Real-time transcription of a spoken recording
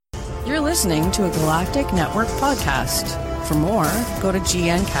You're listening to a Galactic Network podcast. For more, go to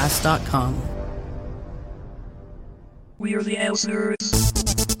gncast.com. We're the ElseNerds.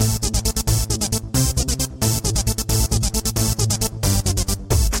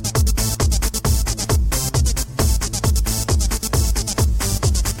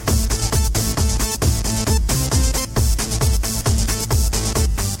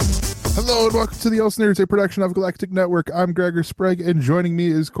 Hello and welcome to the ElseNerds, a production of Galactic Network. I'm Gregor Sprague, and joining me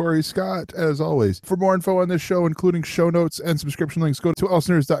is Corey Scott, as always. For more info on this show, including show notes and subscription links, go to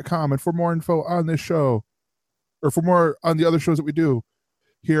ElseNerds.com. And for more info on this show, or for more on the other shows that we do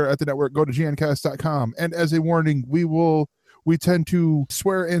here at the network, go to gncast.com. And as a warning, we tend to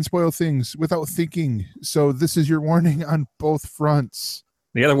swear and spoil things without thinking. So this is your warning on both fronts.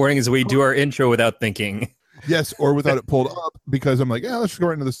 The other warning is we do our intro without thinking. Yes, or without it pulled up, because I'm like, yeah, let's just go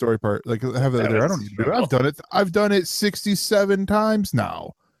right into the story part. Like, I have that there. I don't need to do it. I've done it. I've done it 67 times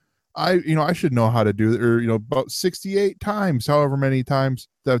now. I should know how to do it, or about 68 times, however many times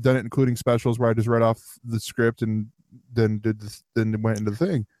that I've done it, including specials where I just read off the script and then went into the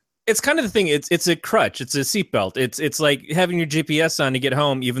thing. It's kind of the thing. It's a crutch. It's a seatbelt. It's like having your GPS on to get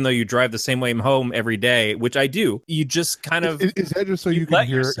home, even though you drive the same way home every day, which I do. You just kind of is that just so you can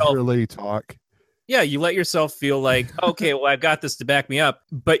hear a lady talk? Yeah, you let yourself feel like, okay, well, I've got this to back me up,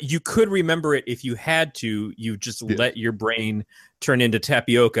 but you could remember it if you had to. You just let your brain turn into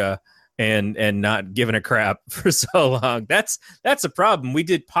tapioca and not giving a crap for so long. That's a problem. We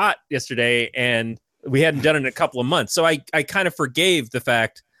did pot yesterday, and we hadn't done it in a couple of months. So I kind of forgave the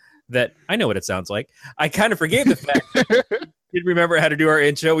fact that, I know what it sounds like. I kind of forgave the fact that we didn't remember how to do our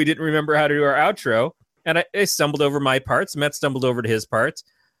intro. We didn't remember how to do our outro. And I stumbled over my parts. Matt stumbled over to his parts.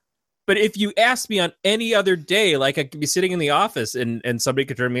 But if you asked me on any other day, like I could be sitting in the office and somebody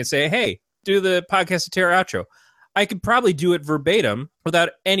could turn to me and say, hey, do the podcast to our outro, I could probably do it verbatim without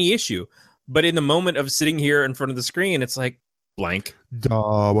any issue. But in the moment of sitting here in front of the screen, it's like blank.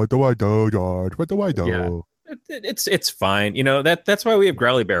 What do I do, George? What do I do? Yeah. It's fine. That's why we have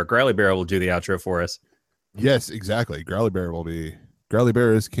Growly Bear. Growly Bear will do the outro for us. Yes, exactly. Growly Bear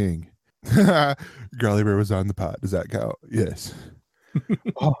is king. Growly Bear was on the pod. Does that count? Yes.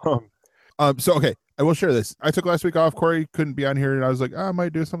 So okay, I will share this. I took last week off. Corey couldn't be on here, and I was like, I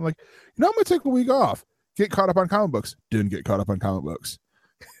might do something like, I'm gonna take a week off, get caught up on comic books. Didn't get caught up on comic books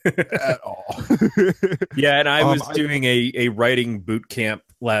at all. Yeah, and I was doing a writing boot camp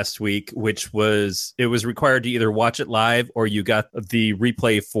last week, which was required to either watch it live or you got the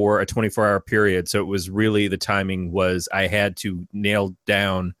replay for a 24-hour period. So it was really, the timing was, I had to nail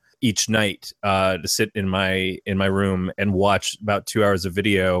down each night to sit in my room and watch about 2 hours of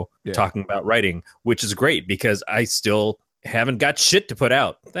video talking about writing, which is great because I still haven't got shit to put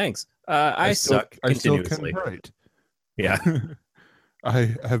out. Thanks. I suck continuously. I still can write. Yeah.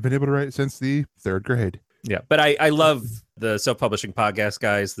 I have been able to write since the third grade. Yeah, but I love the self-publishing podcast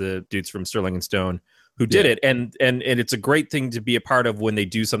guys, the dudes from Sterling and Stone, who did it, and it's a great thing to be a part of when they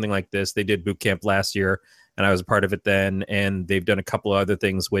do something like this. They did boot camp last year, and I was a part of it then, and they've done a couple of other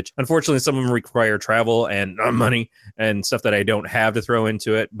things, which unfortunately some of them require travel and money and stuff that I don't have to throw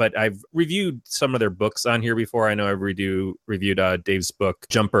into it. But I've reviewed some of their books on here before. I know I reviewed Dave's book,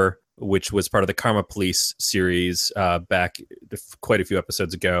 Jumper, which was part of the Karma Police series back quite a few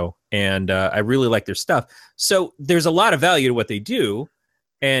episodes ago. And I really like their stuff. So there's a lot of value to what they do.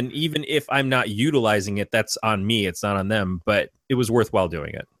 And even if I'm not utilizing it, that's on me. It's not on them. But it was worthwhile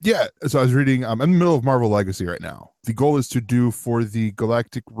doing it. Yeah. So I was reading, I'm in the middle of Marvel Legacy right now. The goal is to do for the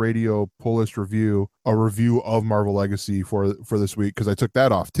Galactic Radio Pull List review, a review of Marvel Legacy for this week, because I took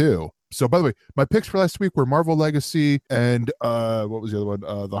that off too. So by the way, my picks for last week were Marvel Legacy and what was the other one?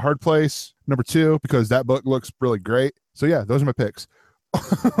 The Hard Place, #2, because that book looks really great. So yeah, those are my picks.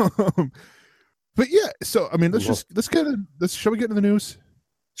 But yeah, so I mean, shall we get into the news?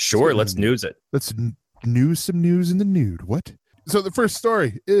 Sure, let's news it. Let's news some news in the nude. What? So the first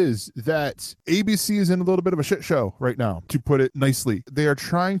story is that ABC is in a little bit of a shit show right now, to put it nicely. They are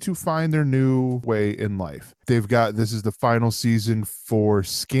trying to find their new way in life. This is the final season for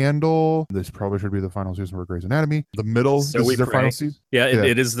Scandal. This probably should be the final season for Grey's Anatomy. The Middle, so this is their final season. Yeah,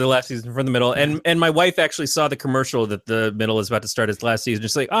 it is the last season for The Middle. And my wife actually saw the commercial that The Middle is about to start its last season.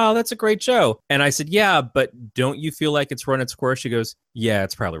 She's like, oh, that's a great show. And I said, yeah, but don't you feel like it's run its course? She goes, yeah,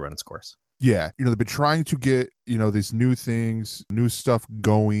 it's probably run its course. Yeah, they've been trying to get, these new things, new stuff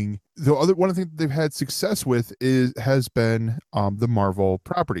going. The other one of the things they've had success with has been the Marvel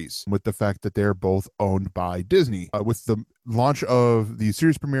properties, with the fact that they're both owned by Disney. With the launch of the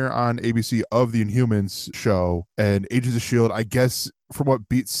series premiere on ABC of the Inhumans show and Agents of S.H.I.E.L.D., I guess from what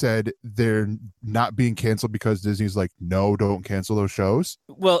Beats said, they're not being canceled because Disney's like, no, don't cancel those shows.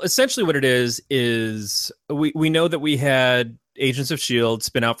 Well, essentially what it is we know that we had Agents of S.H.I.E.L.D.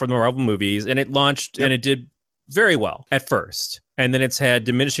 spin out from the Marvel movies, and it launched and it did very well at first. And then it's had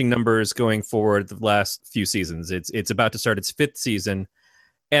diminishing numbers going forward the last few seasons. It's about to start its 5th season.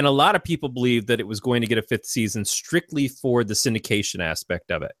 And a lot of people believe that it was going to get a 5th season strictly for the syndication aspect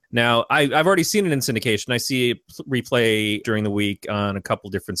of it. Now, I've already seen it in syndication. I see it replay during the week on a couple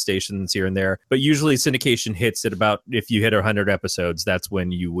different stations here and there. But usually syndication hits at about, if you hit 100 episodes, that's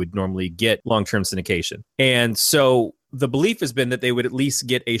when you would normally get long-term syndication. And so the belief has been that they would at least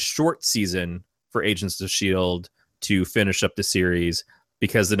get a short season for Agents of S.H.I.E.L.D. to finish up the series,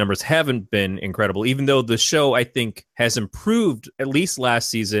 because the numbers haven't been incredible, even though the show, I think, has improved at least last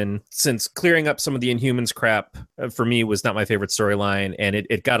season, since clearing up some of the Inhumans crap, for me, was not my favorite storyline. And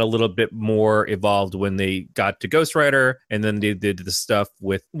it got a little bit more evolved when they got to Ghost Rider, and then they did the stuff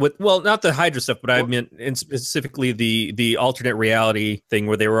with well, not the Hydra stuff, but I meant specifically the alternate reality thing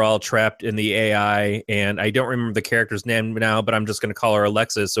where they were all trapped in the AI. And I don't remember the character's name now, but I'm just going to call her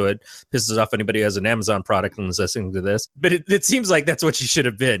Alexa, so it pisses off anybody who has an Amazon product and is listening to this. But it seems like that's what she should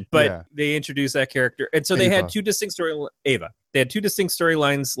have been. But they introduced that character. And so they had two distinct They had two distinct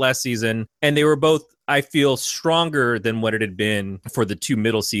storylines last season, and they were both, I feel, stronger than what it had been for the 2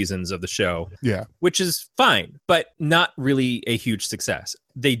 middle seasons of the show. Yeah. Which is fine, but not really a huge success.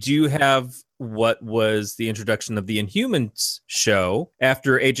 They do have what was the introduction of the Inhumans show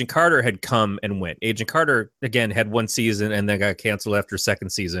after Agent Carter had come and went. Agent Carter, again, had 1 season and then got canceled after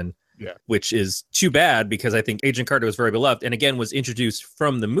 2nd season. Yeah. Which is too bad, because I think Agent Carter was very beloved and, again, was introduced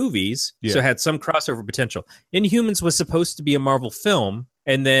from the movies. Yeah. So had some crossover potential. Inhumans was supposed to be a Marvel film.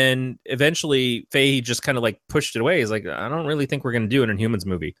 And then eventually Feige just kind of like pushed it away. He's like, I don't really think we're going to do an Inhumans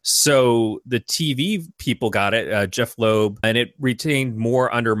movie. So the TV people got it, Jeff Loeb, and it retained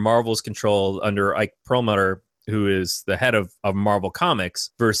more under Marvel's control, under Ike Perlmutter, who is the head of Marvel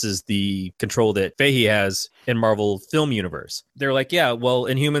Comics, versus the control that Feige has in Marvel Film Universe. They're like, yeah, well,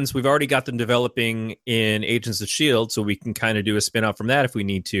 Inhumans, we've already got them developing in Agents of S.H.I.E.L.D., so we can kind of do a spin-off from that if we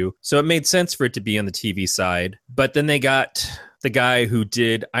need to. So it made sense for it to be on the TV side. But then they got the guy who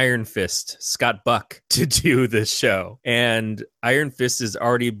did Iron Fist, Scott Buck, to do this show. And Iron Fist has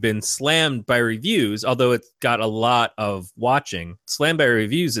already been slammed by reviews, although it's got a lot of watching. Slammed by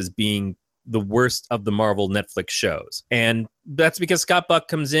reviews as being the worst of the Marvel Netflix shows. And that's because Scott Buck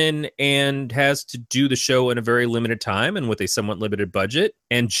comes in and has to do the show in a very limited time and with a somewhat limited budget,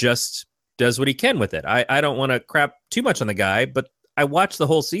 and just does what he can with it. I don't want to crap too much on the guy, but I watched the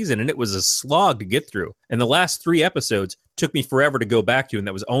whole season and it was a slog to get through. And the last 3 episodes took me forever to go back to, and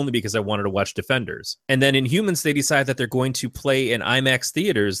that was only because I wanted to watch Defenders. And then in Humans, they decide that they're going to play in IMAX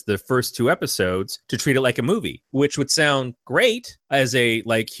theaters the first 2 episodes to treat it like a movie, which would sound great as a,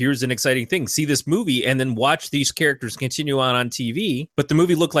 like, here's an exciting thing. See this movie and then watch these characters continue on TV. But the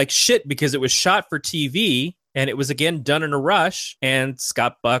movie looked like shit because it was shot for TV. And it was, again, done in a rush, and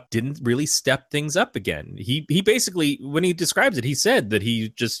Scott Buck didn't really step things up again. He basically, when he describes it, he said that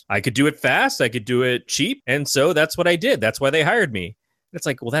I could do it fast, I could do it cheap, and so that's what I did. That's why they hired me. It's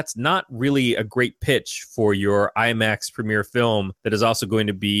like, well, that's not really a great pitch for your IMAX premiere film that is also going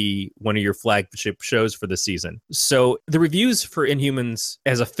to be one of your flagship shows for the season. So the reviews for Inhumans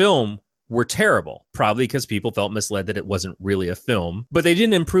as a film were terrible, probably because people felt misled that it wasn't really a film. But they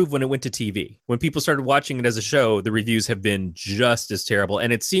didn't improve when it went to TV. When people started watching it as a show, the reviews have been just as terrible.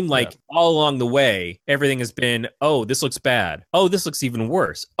 And it seemed like all along the way, everything has been, oh, this looks bad. Oh, this looks even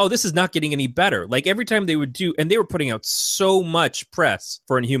worse. Oh, this is not getting any better. Like every time they would do, and they were putting out so much press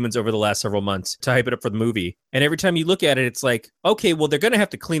for Inhumans over the last several months to hype it up for the movie. And every time you look at it, it's like, okay, well, they're going to have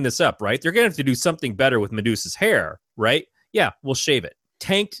to clean this up, right? They're going to have to do something better with Medusa's hair, right? Yeah, we'll shave it.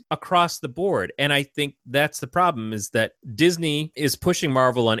 Tanked across the board. And I think that's the problem, is that Disney is pushing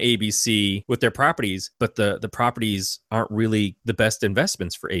Marvel on ABC with their properties, but the properties aren't really the best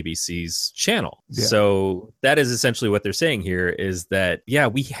investments for ABC's channel. Yeah. So that is essentially what they're saying here, is that, yeah,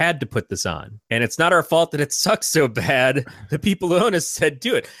 we had to put this on. And it's not our fault that it sucks so bad. The people who own us said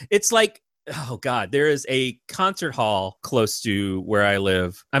do it. It's like, oh God, there is a concert hall close to where I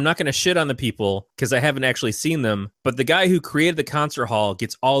live. I'm not going to shit on the people because I haven't actually seen them, but the guy who created the concert hall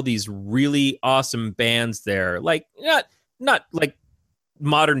gets all these really awesome bands there. Like not like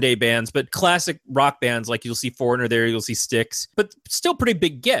modern day bands, but classic rock bands, like you'll see Foreigner there, you'll see Styx, but still pretty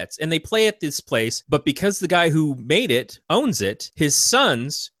big gets. And they play at this place. But because the guy who made it owns it, his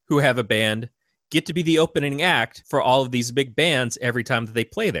sons who have a band get to be the opening act for all of these big bands every time that they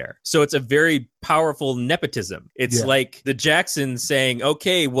play there. So it's a very powerful nepotism. It's like the Jacksons saying,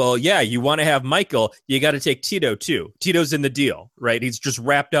 okay, well, yeah, you want to have Michael, you got to take Tito too. Tito's in the deal, right? He's just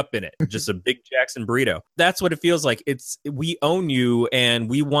wrapped up in it. Just a big Jackson burrito. That's what it feels like. We own you and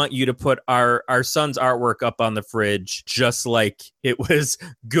we want you to put our son's artwork up on the fridge just like it was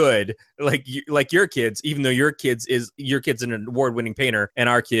good. Like your kids, even though your kid's an award-winning painter and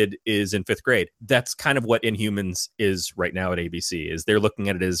our kid is in 5th grade. That's kind of what Inhumans is right now at ABC, is they're looking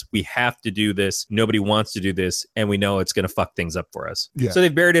at it as we have to do this. Nobody wants to do this, and we know it's going to fuck things up for us. Yeah. So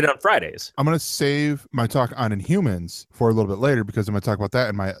they've buried it on Fridays. I'm going to save my talk on Inhumans for a little bit later because I'm going to talk about that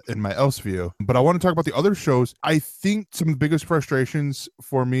in my Else view. But I want to talk about the other shows. I think some of the biggest frustrations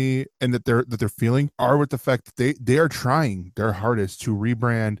for me and that they're feeling are with the fact that they are trying their hardest to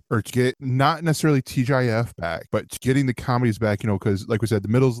rebrand or to get not necessarily TGIF back, but getting the comedies back. You know, because like we said, the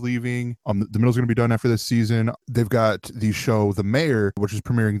middle's leaving. The middle's going to be done after this season. They've got the show The Mayor, which is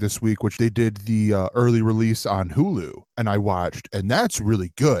premiering this week, which they did the early release on Hulu, and I watched, and that's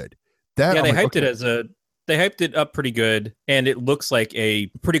really good. They hyped it up pretty good, and it looks like a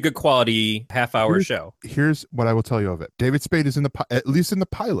pretty good quality half-hour show. Here's what I will tell you of it. David Spade is at least in the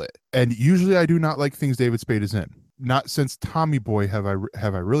pilot, and usually I do not like things David Spade is in. Not since Tommy Boy have I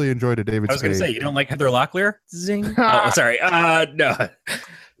really enjoyed a David Spade. I was going to say, you don't like Heather Locklear? Zing. Oh, sorry. No.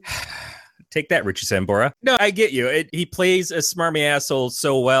 Take that, Richie Sambora. No, I get you. He plays a smarmy asshole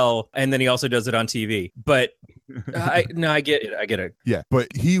so well, and then he also does it on TV. But I get it. I get it. Yeah, but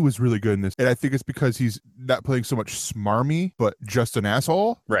he was really good in this. And I think it's because he's not playing so much smarmy, but just an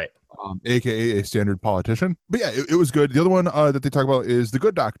asshole. Right. AKA a standard politician. But yeah, it was good. The other one that they talk about is The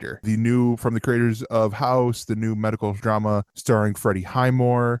Good Doctor, from the creators of House, the new medical drama starring Freddie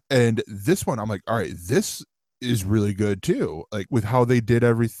Highmore. And this one, I'm like, all right, this is really good too, like with how they did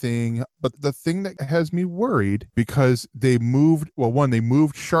everything. But the thing that has me worried, because they moved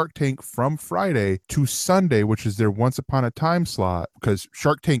Shark Tank from Friday to Sunday, which is their Once Upon a Time slot, because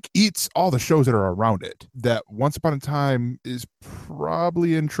Shark Tank eats all the shows that are around it. That Once Upon a Time is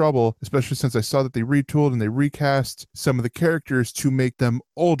probably in trouble, especially since I saw that they retooled and they recast some of the characters to make them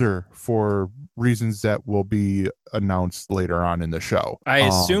older for reasons that will be announced later on in the show. I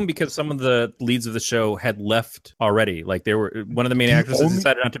assume because some of the leads of the show had left already. Like one of the main actresses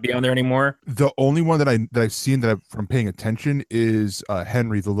decided not to be on there anymore. The only one that I've seen from paying attention is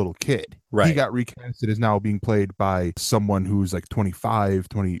Henry, the little kid. Right. He got recast. It is now being played by someone who's like 25,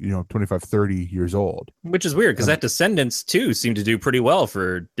 30 years old. Which is weird because that Descendants too seemed to do pretty well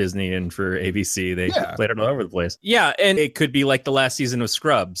for Disney and for ABC. They played it all over the place. Yeah, and it could be like the last season of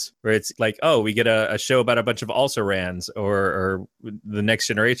Scrubs, where it's like, oh, we get a show about a bunch of also-rans or the next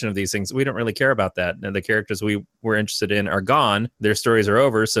generation of these things. We don't really care about that. And the characters we were interested in are gone. Their stories are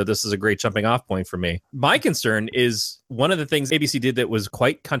over. So this is a great jumping off point for me. My concern is one of the things ABC did that was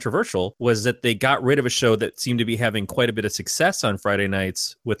quite controversial was that they got rid of a show that seemed to be having quite a bit of success on Friday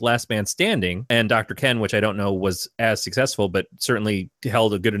nights with Last Man Standing and Dr. Ken, which I don't know was as successful, but certainly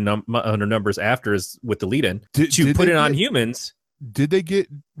held a good amount of numbers after with the lead-in to put it on Humans. Did they get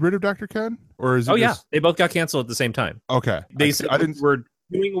rid of Dr. Ken? Or is it yeah. They both got canceled at the same time. Okay. They said we're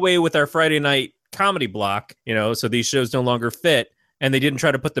doing away with our Friday night comedy block, so these shows no longer fit. And they didn't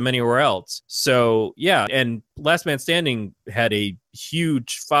try to put them anywhere else. So, yeah. And Last Man Standing had a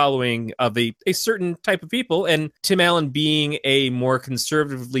huge following of a certain type of people. And Tim Allen, being a more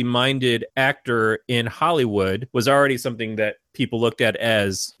conservatively minded actor in Hollywood, was already something that people looked at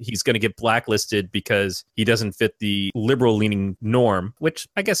as he's going to get blacklisted because he doesn't fit the liberal leaning norm, which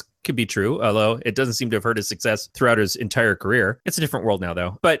I guess could be true, although it doesn't seem to have hurt his success throughout his entire career. It's a different world now,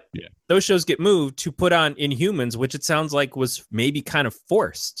 though. But those shows get moved to put on Inhumans, which it sounds like was maybe kind of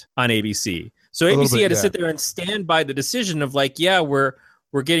forced on ABC. So ABC had to sit there and stand by the decision of like,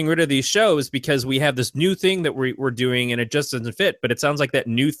 we're getting rid of these shows because we have this new thing that we're doing and it just doesn't fit. But it sounds like that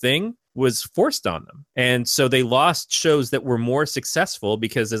new thing was forced on them. And so they lost shows that were more successful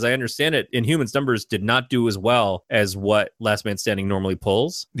because, as I understand it, Inhumans numbers did not do as well as what Last Man Standing normally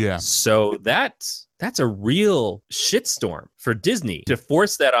pulls. Yeah. So that's a real shitstorm for Disney to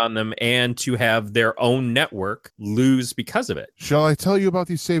force that on them and to have their own network lose because of it. Shall I tell you about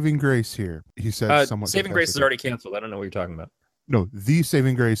the saving grace here? He said Saving Grace is already canceled. I don't know what you're talking about. No, the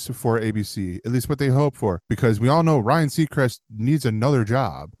saving grace for ABC, at least what they hope for, because we all know Ryan Seacrest needs another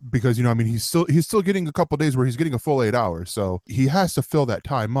job because, you know, I mean, he's still getting a couple days where he's getting a full 8 hours. So he has to fill that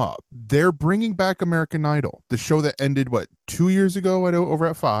time up. They're bringing back American Idol, the show that ended, 2 years ago over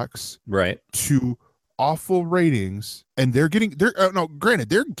at Fox, right? To awful ratings, and they're getting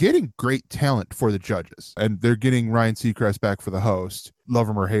great talent for the judges, and they're getting Ryan Seacrest back for the host. Love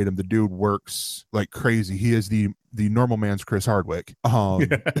him or hate him, the dude works like crazy. He is the normal man's Chris Hardwick. I'd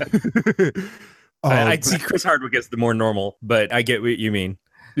see Chris Hardwick as the more normal, but I get what you mean.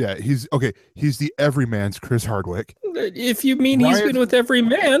 Yeah, he's the everyman's Chris Hardwick. If you mean he's been with every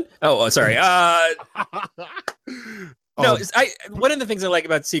man. Oh, sorry. No, one of the things I like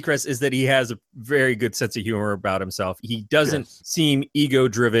about Seacrest is that he has a very good sense of humor about himself. He doesn't seem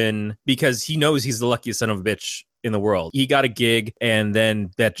ego-driven because he knows he's the luckiest son of a bitch in the world. He got a gig and then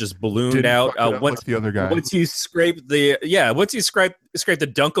that just ballooned out. Once the other guy. Once you scrape the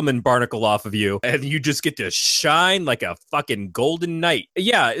Dunkelman barnacle off of you, and you just get to shine like a fucking golden knight.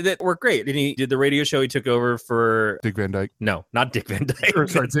 Yeah, that worked great. And he did the radio show. He took over for Dick Van Dyke. No, not Dick Van Dyke.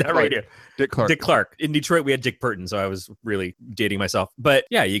 Sorry, Dick Clark. Dick Clark. In Detroit, we had Dick Burton, so I was really dating myself. But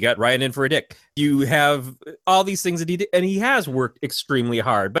yeah, you got Ryan in for a dick. You have all these things that he did, and he has worked extremely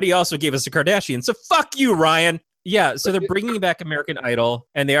hard. But he also gave us a Kardashian. So fuck you, Ryan. Yeah, so they're bringing back American Idol,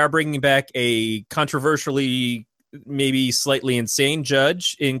 and they are bringing back a controversially, maybe slightly insane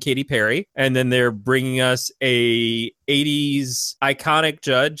judge in Katy Perry, and then they're bringing us a 80s iconic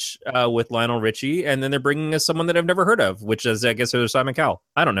judge with Lionel Richie, and then they're bringing us someone that I've never heard of, which is, I guess, Simon Cowell.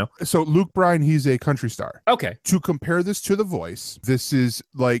 I don't know. So Luke Bryan, he's a country star. Okay. To compare this to The Voice, this is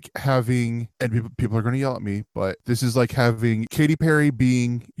like having, and people are going to yell at me, but this is like having Katy Perry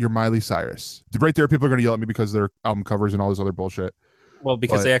being your Miley Cyrus. Right there, people are going to yell at me because their album covers and all this other bullshit. Well,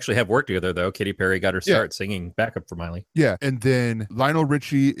 because they actually have worked together, though. Katy Perry got her start singing backup for Miley. Yeah, and then Lionel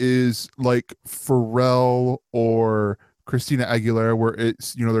Richie is like Pharrell or Christina Aguilera, where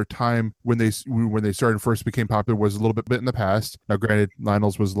it's, you know, their time when they started and first became popular was a little bit in the past. Now, granted,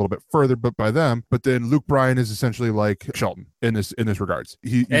 Lionel's was a little bit further, but by them. But then Luke Bryan is essentially like Shelton in this regards.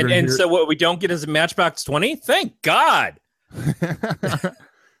 So what we don't get is a Matchbox 20. Thank God.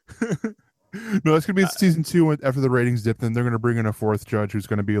 No, it's going to be season 2 after the ratings dip. Then they're going to bring in a fourth judge who's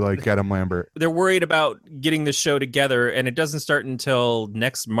going to be like Adam Lambert. They're worried about getting the show together, and it doesn't start until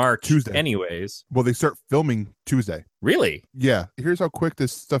next March. Tuesday. Anyways. Well, they start filming Tuesday. Really? Yeah. Here's how quick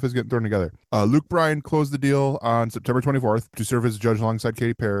this stuff is getting thrown together. Luke Bryan closed the deal on September 24th to serve as a judge alongside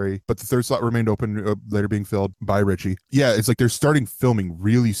Katy Perry, but the third slot remained open, later being filled by Richie. Yeah, it's like they're starting filming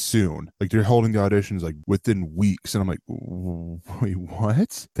really soon. Like they're holding the auditions like within weeks, and I'm like, wait,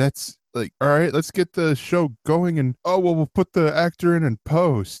 what? That's like, all right, let's get the show going, and we'll put the actor in and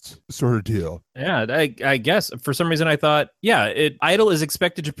post sort of deal. Yeah, I guess for some reason I thought, Idol is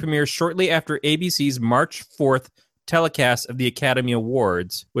expected to premiere shortly after ABC's March 4th telecast of the Academy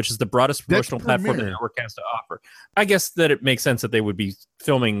Awards, which is the broadest promotional platform the network has to offer. I guess that it makes sense that they would be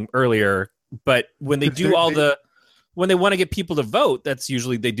filming earlier, but when they do when they want to get people to vote, that's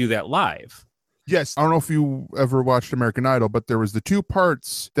usually they do that live. Yes, I don't know if you ever watched American Idol, but there was the 2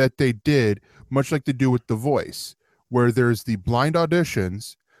 parts that they did, much like they do with The Voice, where there's the blind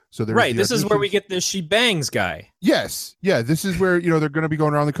auditions. So right, this is where we get the She Bangs guy. Yes, yeah, this is where, you know, they're going to be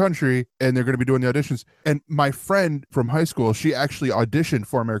going around the country and they're going to be doing the auditions. And my friend from high school, she actually auditioned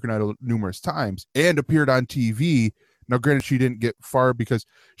for American Idol numerous times and appeared on TV. Now, granted, she didn't get far because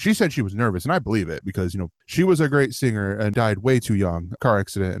she said she was nervous, and I believe it because, you know, she was a great singer and died way too young, car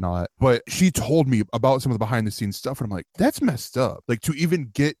accident and all that. But she told me about some of the behind-the-scenes stuff, and I'm like, that's messed up. Like, to even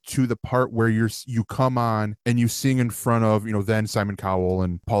get to the part where you come on and you sing in front of, you know, then Simon Cowell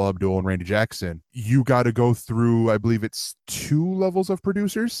and Paul Abdul and Randy Jackson, you got to go through, I believe it's 2 levels of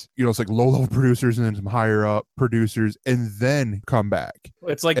producers. You know, it's like low-level producers and then some higher-up producers, and then come back.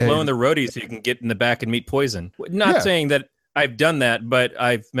 It's like blowing the roadies so you can get in the back and meet Poison. Not saying that I've done that, but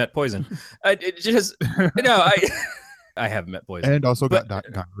I've met Poison. I have met Poison. And also got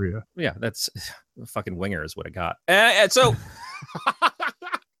gonorrhea. Yeah, that's fucking winger is what I got. And so,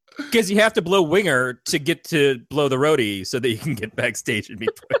 because you have to blow winger to get to blow the roadie so that you can get backstage and meet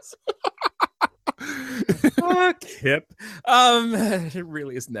Poison. Fuck Hip. It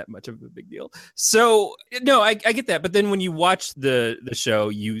really isn't that much of a big deal. So no, I get that. But then when you watch the show,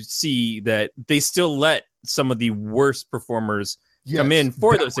 you see that they still let some of the worst performers come in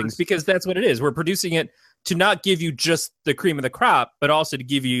for those things, because that's what it is. We're producing it to not give you just the cream of the crop, but also to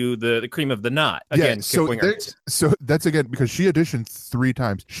give you the cream of the knot. Again, so that's again because she auditioned 3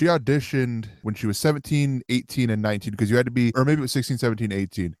 times. She auditioned when she was 17, 18, and 19, because you had to be, or maybe it was 16, 17,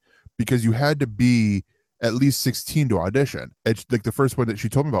 18. Because you had to be at least 16 to audition. It's like the first one that she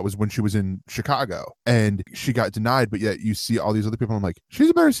told me about was when she was in Chicago and she got denied, but yet you see all these other people. And I'm like, she's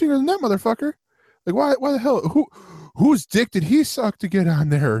a better singer than that motherfucker. Like, why the hell? Whose dick did he suck to get on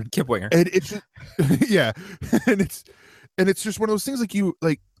there? Kip Winger. And it's just, yeah. and it's just one of those things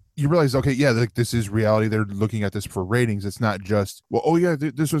you realize, okay, yeah, like this is reality. They're looking at this for ratings. It's not just, well, oh yeah,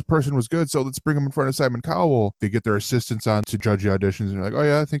 this person was good, so let's bring him in front of Simon Cowell. They get their assistants on to judge the auditions, and they're like, oh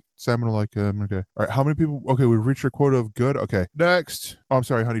yeah, I think Simon will like him. Okay, all right, how many people? Okay, we've reached our quota of good. Okay, next. Oh, I'm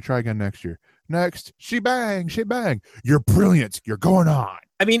sorry, honey, try again next year. Next, she bang. You're brilliant. You're going on.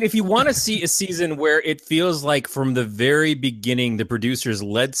 I mean, if you want to see a season where it feels like from the very beginning the producers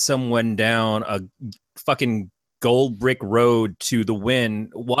led someone down a fucking gold brick road to the win,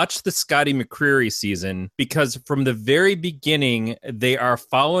 watch the Scotty McCreery season, because from the very beginning they are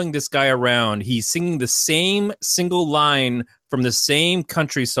following this guy around. He's singing the same single line from the same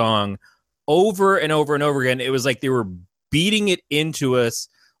country song over and over and over again. It was like they were beating it into us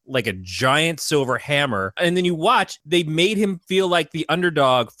like a giant silver hammer. And then you watch, they made him feel like the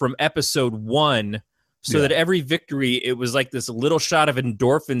underdog from episode 1, so that every victory, it was like this little shot of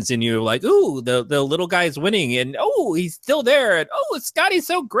endorphins in you, like, ooh, the little guy's winning, and oh, he's still there, and oh, Scotty's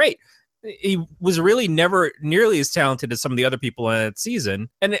so great. He was really never nearly as talented as some of the other people in that season.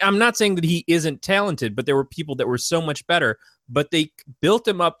 And I'm not saying that he isn't talented, but there were people that were so much better. But they built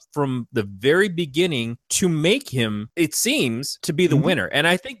him up from the very beginning to make him, it seems, to be the winner. And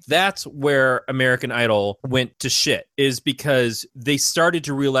I think that's where American Idol went to shit, is because they started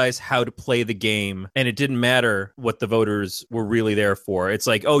to realize how to play the game, and it didn't matter what the voters were really there for. It's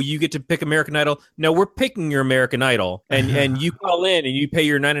like, oh, you get to pick American Idol? No, we're picking your American Idol. And you call in and you pay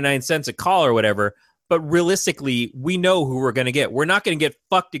your 99 cents a call or whatever. But realistically, we know who we're going to get. We're not going to get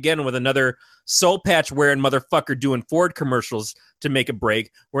fucked again with another soul patch wearing motherfucker doing Ford commercials to make a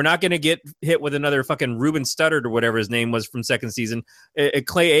break. We're not going to get hit with another fucking Ruben Studdard or whatever his name was from second season, a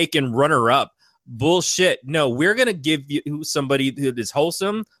Clay Aiken runner-up. Bullshit. No, we're going to give you somebody that is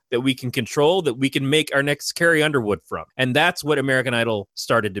wholesome, that we can control, that we can make our next Carrie Underwood from. And that's what American Idol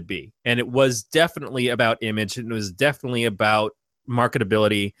started to be. And it was definitely about image, and it was definitely about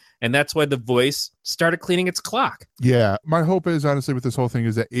marketability, and that's why The Voice started cleaning its clock. Yeah, my hope is, honestly, with this whole thing,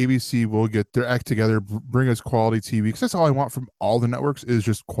 is that ABC will get their act together, bring us quality TV, because that's all I want from all the networks, is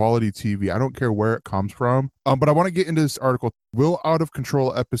just quality TV. I don't care where it comes from. But I want to get into this article. Will out of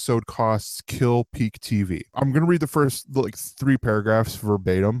control episode costs kill peak TV? I'm going to read the first 3 paragraphs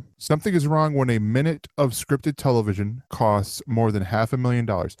verbatim. Something is wrong when a minute of scripted television costs more than $500,000.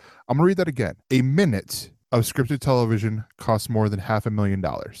 I'm going to read that again. A minute of scripted television costs more than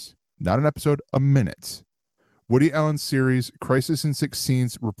 $500,000. Not an episode, a minute. Woody Allen's series Crisis in 6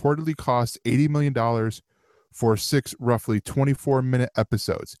 Scenes reportedly cost $80 million for 6 roughly 24-minute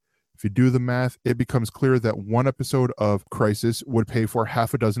episodes. If you do the math, it becomes clear that one episode of Crisis would pay for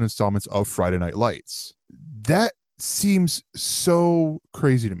half a dozen installments of Friday Night Lights. That seems so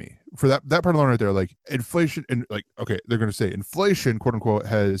crazy to me. For that part alone right there, like inflation, and like, okay, they're going to say inflation, quote unquote,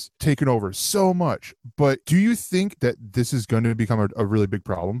 has taken over so much. But do you think that this is going to become a really big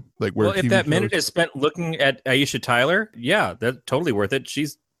problem? Like, where if that minute is spent looking at Aisha Tyler, yeah, that's totally worth it.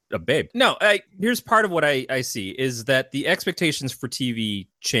 She's a babe. No, here's part of what I see is that the expectations for TV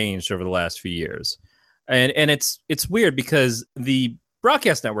changed over the last few years. And it's weird because the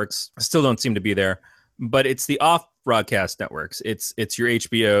broadcast networks still don't seem to be there, but it's the off broadcast networks. It's your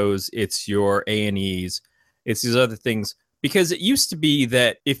HBOs, it's your A&Es, it's these other things. Because it used to be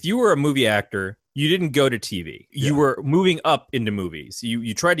that if you were a movie actor, you didn't go to TV. You were moving up into movies.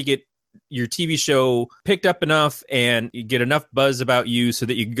 You tried to get your TV show picked up enough and you get enough buzz about you so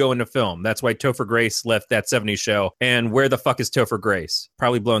that you could go into film. That's why Topher Grace left That 70s Show. And where the fuck is Topher Grace?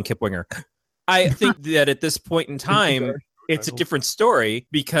 Probably blowing Kip Winger. I think that at this point in time, it's a different story,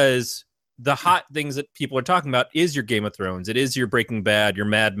 because the hot things that people are talking about is your Game of Thrones. It is your Breaking Bad, your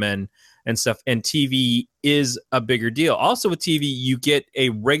Mad Men and stuff. And TV is a bigger deal. Also with TV, you get a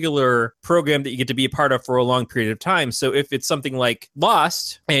regular program that you get to be a part of for a long period of time. So if it's something like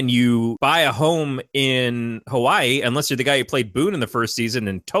Lost and you buy a home in Hawaii, unless you're the guy who played Boone in the first season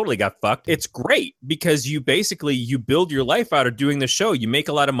and totally got fucked, it's great because you build your life out of doing the show. You make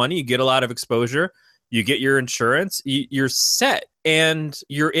a lot of money, you get a lot of exposure, you get your insurance, you're set. And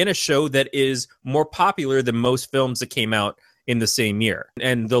you're in a show that is more popular than most films that came out in the same year.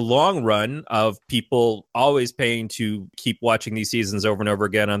 And the long run of people always paying to keep watching these seasons over and over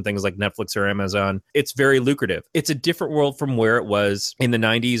again on things like Netflix or Amazon, it's very lucrative. It's a different world from where it was in the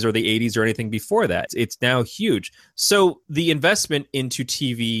 90s or the 80s or anything before that. It's now huge. So the investment into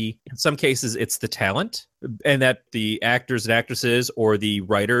TV, in some cases, it's the talent. and that the actors and actresses or the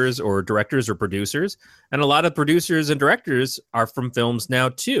writers or directors or producers, and a lot of producers and directors are from films now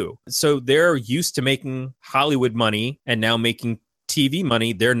too. So they're used to making Hollywood money and now making TV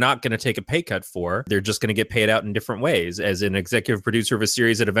money they're not going to take a pay cut for. They're just going to get paid out in different ways as an executive producer of a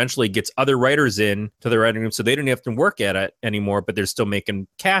series that eventually gets other writers in to the writing room so they don't have to work at it anymore, but they're still making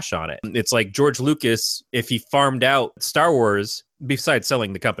cash on it. It's like George Lucas, if he farmed out Star Wars, besides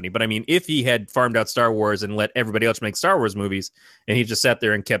selling the company, but I mean, if he had farmed out Star Wars and let everybody else make Star Wars movies and he just sat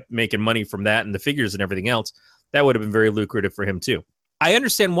there and kept making money from that and the figures and everything else, that would have been very lucrative for him too. I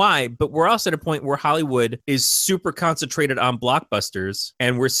understand why, but we're also at a point where Hollywood is super concentrated on blockbusters,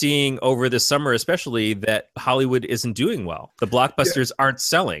 and we're seeing over the summer especially that Hollywood isn't doing well. The blockbusters aren't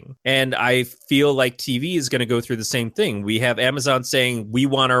selling, and I feel like TV is going to go through the same thing. We have Amazon saying, we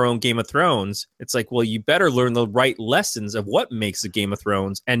want our own Game of Thrones. It's like, well, you better learn the right lessons of what makes a Game of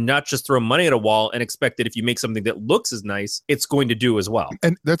Thrones and not just throw money at a wall and expect that if you make something that looks as nice, it's going to do as well.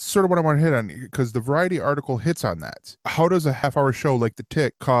 And that's sort of what I want to hit on, because the Variety article hits on that. How does a half-hour show like The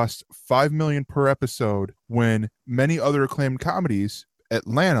Tick cost $5 million per episode when many other acclaimed comedies,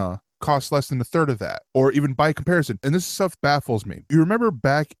 Atlanta, cost less than a third of that, or even by comparison? And this stuff baffles me. You remember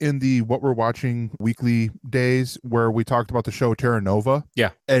back in the What We're Watching weekly days where we talked about the show Terra Nova?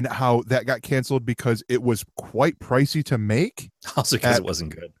 Yeah. And how that got canceled because it was quite pricey to make? Also because it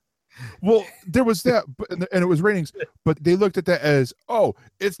wasn't good. Well, there was that, and it was ratings, but they looked at that as, oh,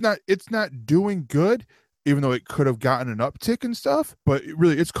 it's not doing good, even though it could have gotten an uptick and stuff, but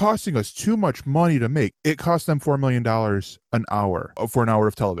really it's costing us too much money to make. It cost them $4 million an hour for an hour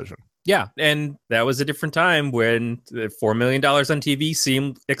of television. Yeah, and that was a different time when $4 million on TV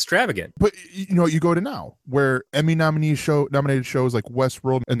seemed extravagant. But, you know, you go to now, where Emmy nominated shows like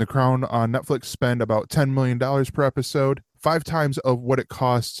Westworld and The Crown on Netflix spend about $10 million per episode, 5 times of what it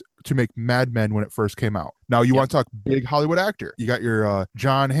costs to make Mad Men when it first came out. Now you want to talk big Hollywood actor. You got your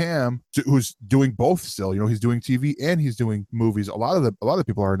John Hamm, who's doing both still. You know, he's doing TV and he's doing movies. A lot of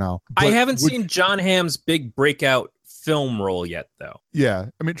people are now. But I haven't seen John Hamm's big breakout film role yet, though. Yeah,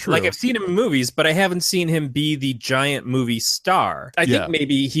 I mean, true. Like, I've seen him in movies, but I haven't seen him be the giant movie star. I think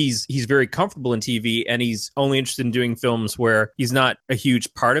maybe he's very comfortable in TV, and he's only interested in doing films where he's not a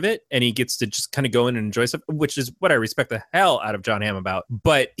huge part of it, and he gets to just kind of go in and enjoy stuff, which is what I respect the hell out of John Hamm about.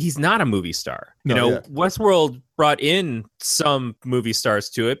 But he's not a movie star. Westworld brought in some movie stars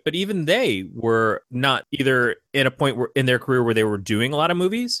to it, but even they were not either in a point in their career where they were doing a lot of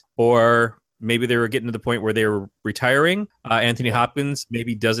movies, or maybe they were getting to the point where they were retiring. Anthony Hopkins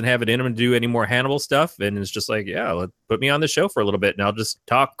maybe doesn't have it in him to do any more Hannibal stuff, and it's just like, put me on the show for a little bit, and I'll just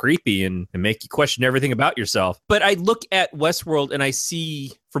talk creepy and make you question everything about yourself. But I look at Westworld, and I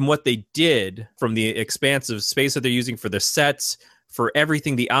see from what they did, from the expansive space that they're using for the sets, for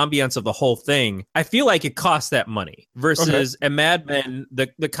everything, the ambience of the whole thing, I feel like it costs that money versus a Mad Men.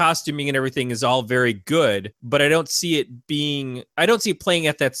 The costuming and everything is all very good, but I don't see it playing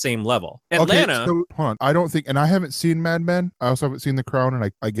at that same level. Atlanta. So, hold on. I don't think, and I haven't seen Mad Men. I also haven't seen The Crown,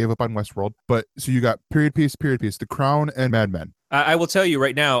 and I gave up on Westworld. But so you got period piece, The Crown, and Mad Men. I will tell you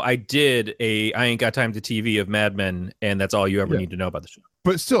right now, I did I Ain't Got Time to TV of Mad Men, and that's all you ever need to know about the show.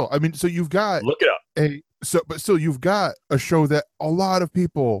 But still, I mean, so you've got look it up. But still, you've got a show that a lot of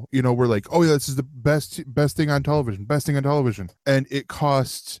people, were like, oh yeah, this is the best thing on television, and it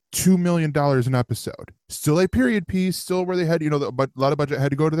costs $2 million an episode. Still a period piece, still where they had, a lot of budget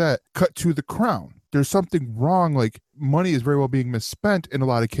had to go to that. Cut to The Crown. There's something wrong. Like, money is very well being misspent in a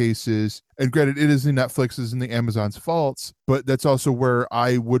lot of cases. And granted, it is in Netflix's and the Amazon's faults, but that's also where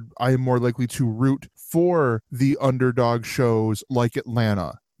I am more likely to root for the underdog shows like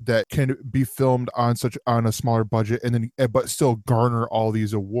Atlanta, that can be filmed on a smaller budget but still garner all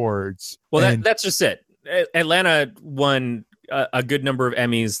these awards. Well, that's just it. Atlanta won a good number of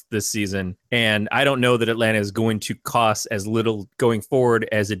Emmys this season, and I don't know that Atlanta is going to cost as little going forward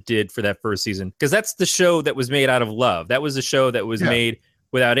as it did for that first season, because that's the show that was made out of love. That was a show that was made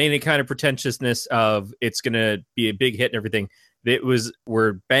without any kind of pretentiousness of it's going to be a big hit and everything.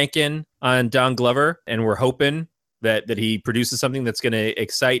 We're banking on Don Glover, and we're hoping that he produces something that's going to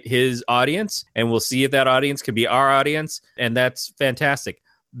excite his audience, and we'll see if that audience can be our audience, and that's fantastic.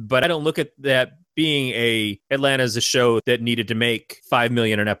 But I don't look at that being Atlanta's a show that needed to make $5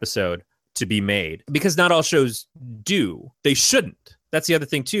 million an episode to be made, because not all shows do. They shouldn't. That's the other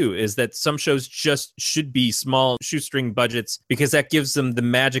thing too, is that some shows just should be small shoestring budgets, because that gives them the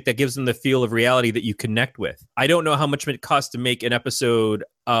magic, that gives them the feel of reality that you connect with. I don't know how much it costs to make an episode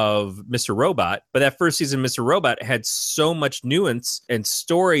of Mr. Robot, but that first season of Mr. Robot had so much nuance and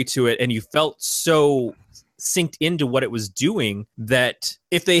story to it, and you felt so synced into what it was doing that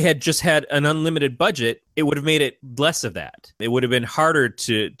if they had just had an unlimited budget, it would have made it less of that. It would have been harder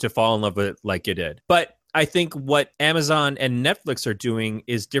to fall in love with it like it did. But I think what Amazon and Netflix are doing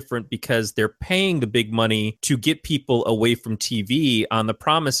is different because they're paying the big money to get people away from TV on the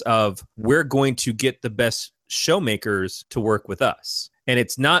promise of we're going to get the best showmakers to work with us. And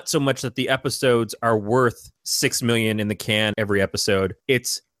it's not so much that the episodes are worth $6 million in the can every episode.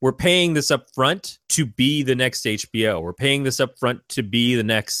 It's we're paying this up front to be the next HBO. We're paying this up front to be the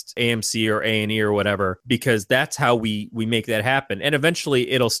next AMC or A&E or whatever, because that's how we make that happen. And eventually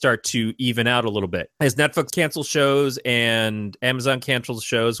it'll start to even out a little bit. As Netflix cancels shows and Amazon cancels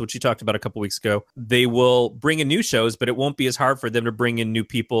shows, which you talked about a couple weeks ago, they will bring in new shows, but it won't be as hard for them to bring in new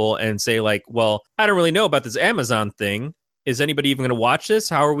people and say like, well, I don't really know about this Amazon thing. Is anybody even going to watch this?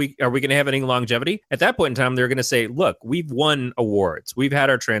 How are we going to have any longevity? At that point in time, they're going to say, look, we've won awards. We've had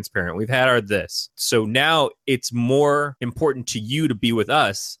our transparent. We've had our this. So now it's more important to you to be with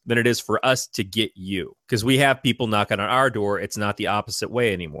us than it is for us to get you. Because we have people knocking on our door. It's not the opposite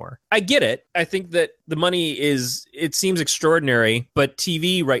way anymore. I get it. I think that the money it seems extraordinary, but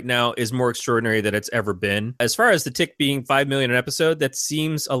TV right now is more extraordinary than it's ever been. As far as the Tick being $5 million an episode, that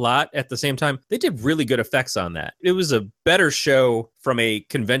seems a lot. At the same time, they did really good effects on that. It was a better show from a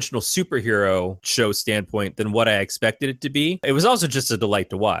conventional superhero show standpoint than what I expected it to be. It was also just a delight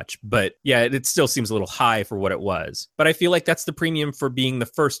to watch, but yeah, it still seems a little high for what it was. But I feel like that's the premium for being the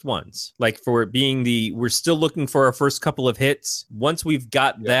first ones. Like for being we're still looking for our first couple of hits. Once we've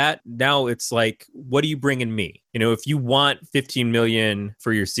got that, now it's like, what are you bringing me? You know, if you want 15 million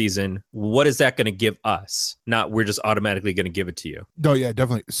for your season, what is that going to give us? Not we're just automatically going to give it to you. No, yeah,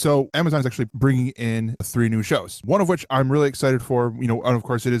 definitely. So Amazon's actually bringing in 3 new shows, one of which I'm really excited for. You know, and of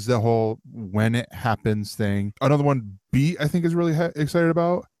course, it is the whole When It Happens thing. Another one, B, I think is really excited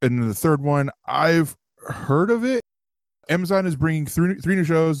about. And the third one, I've heard of it. Amazon is bringing 3 new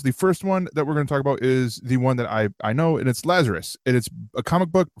shows. The first one that we're going to talk about is the one that I know, and it's Lazarus. And it's a comic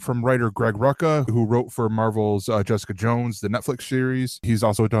book from writer Greg Rucka, who wrote for Marvel's Jessica Jones, the Netflix series. He's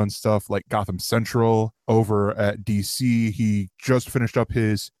also done stuff like Gotham Central over at DC. He just finished up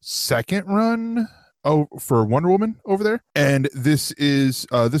his second run for Wonder Woman over there. And this is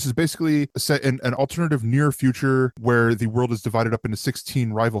basically set in an alternative near future where the world is divided up into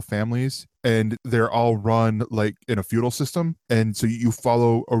 16 rival families, and they're all run like in a feudal system. And so you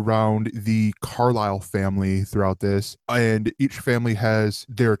follow around the Carlisle family throughout this, and each family has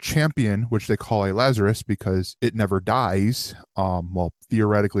their champion, which they call a Lazarus because it never dies. Well,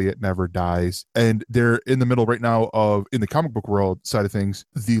 theoretically it never dies. And they're in the middle right now of, in the comic book world side of things,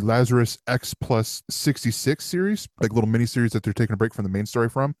 the Lazarus X plus 66 series, like little mini series that they're taking a break from the main story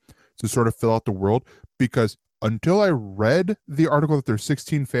from to sort of fill out the world. Because until I read the article that there's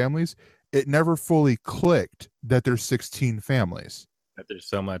 16 families, it never fully clicked that there's 16 families. That there's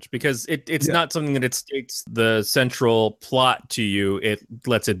so much, because it's not something that it states the central plot to you. It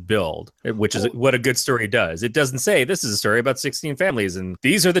lets it build, which is what a good story does. It doesn't say this is a story about 16 families and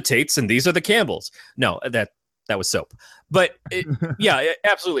these are the Tates and these are the Campbells. No, that was soap. But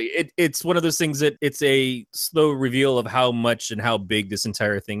absolutely. It's one of those things that it's a slow reveal of how much and how big this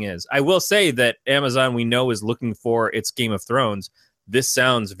entire thing is. I will say that Amazon, we know, is looking for its Game of Thrones. This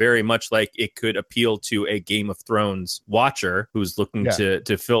sounds very much like it could appeal to a Game of Thrones watcher who's looking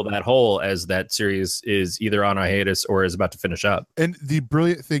to fill that hole as that series is either on a hiatus or is about to finish up. And the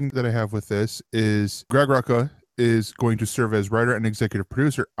brilliant thing that I have with this is Greg Rucka is going to serve as writer and executive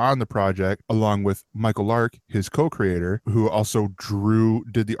producer on the project, along with Michael Lark, his co-creator, who also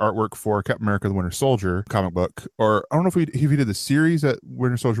did the artwork for Captain America: The Winter Soldier comic book. Or I don't know if he did the series that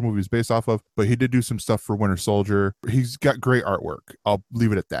Winter Soldier movie is based off of, but he did do some stuff for Winter Soldier. He's got great artwork. I'll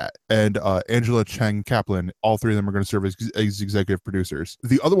leave it at that. And Angela Cheng Kaplan, all 3 of them are going to serve as executive producers.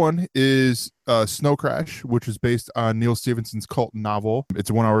 The other one is Snow Crash, which is based on Neil Stephenson's cult novel.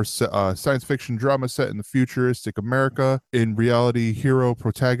 It's a 1-hour science fiction drama set in the futuristic America. In reality, hero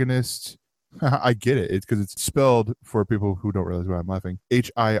protagonist, I get it. It's because it's spelled, for people who don't realize why I'm laughing,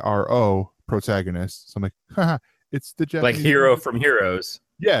 Hiro protagonist. So I'm like, haha, it's the Japanese, like Hero from Heroes.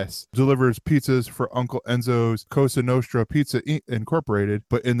 Yes, delivers pizzas for Uncle Enzo's Cosa Nostra Pizza Incorporated,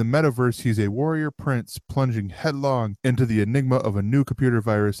 but in the metaverse, he's a warrior prince plunging headlong into the enigma of a new computer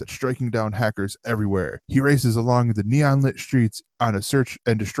virus that's striking down hackers everywhere. He races along the neon-lit streets on a search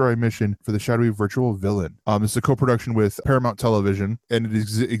and destroy mission for the shadowy virtual villain. It's a co-production with Paramount Television, and it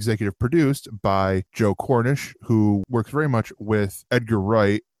is executive produced by Joe Cornish, who works very much with Edgar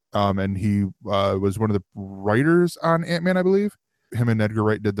Wright, and he was one of the writers on Ant-Man, I believe. him and Edgar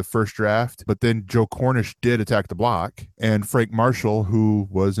Wright did the first draft, but then Joe Cornish did Attack the Block, and Frank Marshall, who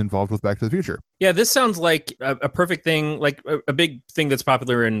was involved with Back to the Future. Yeah, this sounds like a perfect thing. Like a big thing that's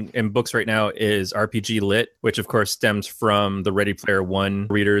popular in books right now is RPG lit, which of course stems from the Ready Player One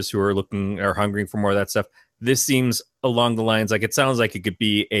readers who are hungering for more of that stuff. This seems along the lines, like it sounds like it could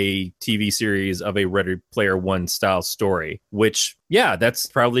be a TV series of a Ready Player One style story, which, yeah, that's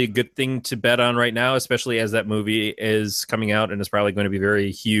probably a good thing to bet on right now, especially as that movie is coming out and is probably going to be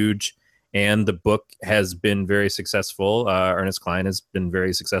very huge. And the book has been very successful. Ernest Cline has been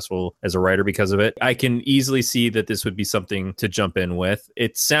very successful as a writer because of it. I can easily see that this would be something to jump in with.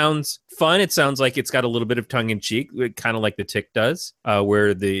 It sounds fun. It sounds like it's got a little bit of tongue in cheek, kind of like The Tick does,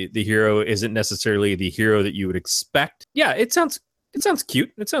 where the hero isn't necessarily the hero that you would expect. Yeah, it sounds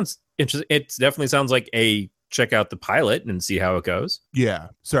cute. It sounds interesting. It definitely sounds like a check out the pilot and see how it goes. Yeah.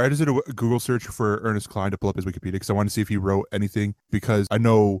 Sorry, I just did a Google search for Ernest Cline to pull up his Wikipedia because I wanted to see if he wrote anything, because I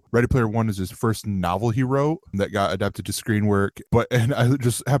know Ready Player One is his first novel he wrote that got adapted to screen work. And I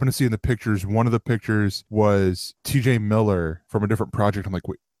just happened to see in the pictures, one of the pictures was TJ Miller from a different project. I'm like,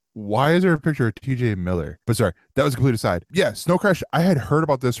 wait, why is there a picture of TJ Miller? But sorry, that was a complete aside. Yeah, Snow Crash, I had heard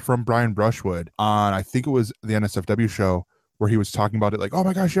about this from Brian Brushwood on, I think it was the NSFW show, where he was talking about it like, oh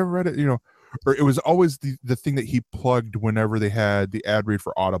my gosh, you ever read it? You know, or it was always the thing that he plugged whenever they had the ad read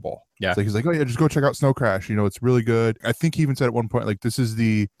for Audible. Yeah. So he's like, oh yeah, just go check out Snow Crash. You know, it's really good. I think he even said at one point, like, this is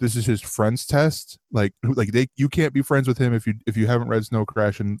his friends test. You can't be friends with him if you haven't read Snow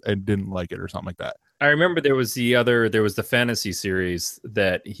Crash and didn't like it or something like that. I remember there was the fantasy series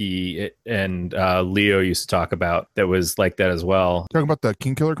that he and Leo used to talk about that was like that as well. Talking about the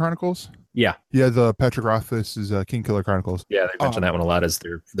King Killer Chronicles? Yeah. Yeah, the Patrick Rothfuss is King Killer Chronicles. Yeah, they mentioned that one a lot as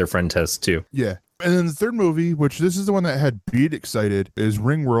their friend test too. Yeah. And then the third movie, which this is the one that had Beat excited, is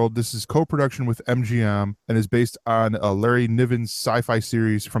Ringworld. This is co-production with MGM and is based on a Larry Niven's sci-fi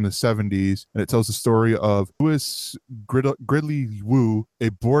series from the 70s. And it tells the story of Louis Gridley Wu, a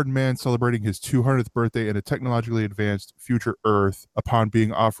bored man celebrating his 200th birthday in a technologically advanced future Earth. Upon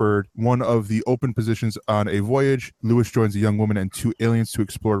being offered one of the open positions on a voyage, Louis joins a young woman and two aliens to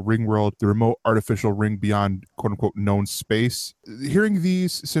explore Ringworld, the remote artificial ring beyond quote-unquote known space. Hearing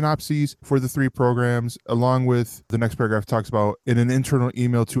these synopses for the three programs, along with the next paragraph talks about, in an internal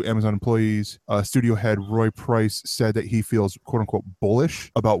email to Amazon employees, studio head Roy Price said that he feels quote-unquote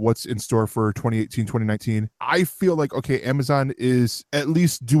bullish about what's in store for 2018-2019. I feel like, okay, Amazon is at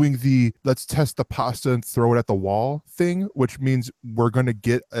least doing the let's test the pasta and throw it at the wall thing, which means we're going to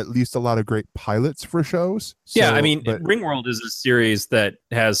get at least a lot of great pilots for shows. Yeah, I mean, Ringworld is a series that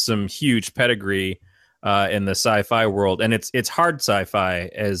has some huge pedigree in the sci-fi world, and it's hard sci-fi,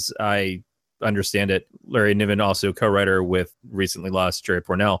 as I understand it. Larry Niven, also co-writer with recently lost Jerry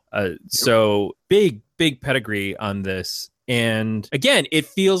Pournelle. So big pedigree on this. And again, it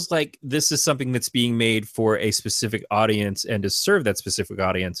feels like this is something that's being made for a specific audience and to serve that specific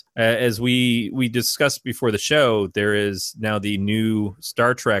audience. As we discussed before the show, there is now the new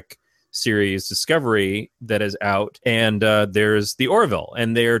Star Trek series Discovery that is out, and there's the Orville,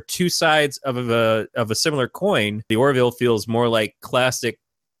 and they're two sides of a similar coin. The Orville feels more like classic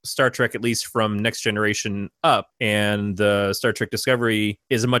Star Trek, at least from Next Generation up, and the Star Trek Discovery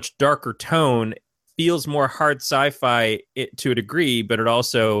is a much darker tone, feels more hard sci-fi to a degree, but it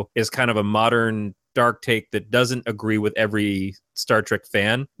also is kind of a modern dark take that doesn't agree with every Star Trek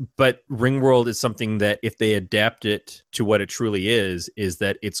fan. But Ringworld is something that, if they adapt it to what it truly is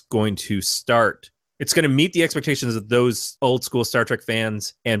that it's going to meet the expectations of those old school Star Trek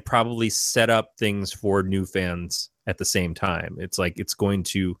fans and probably set up things for new fans at the same time. It's like it's going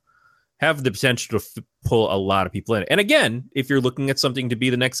to have the potential to pull a lot of people in. And again, if you're looking at something to be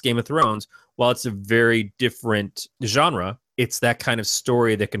the next Game of Thrones, while it's a very different genre, it's that kind of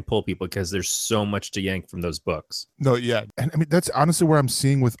story that can pull people because there's so much to yank from those books. No, yeah. And I mean, that's honestly what I'm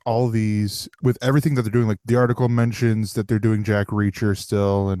seeing with all these, with everything that they're doing. Like the article mentions that they're doing Jack Reacher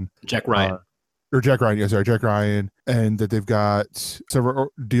still, and Jack Ryan. Jack Ryan, and that they've got several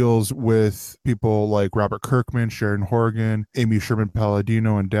deals with people like Robert Kirkman, Sharon Horgan, Amy Sherman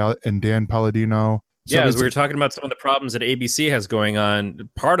Palladino, and Dan Palladino. So yeah, as we were talking about some of the problems that ABC has going on,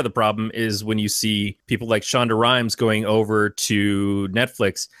 part of the problem is when you see people like Shonda Rhimes going over to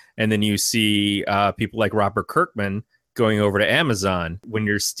Netflix, and then you see people like Robert Kirkman going over to Amazon. When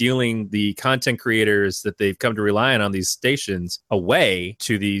you're stealing the content creators that they've come to rely on these stations away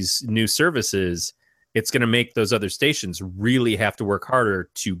to these new services, it's going to make those other stations really have to work harder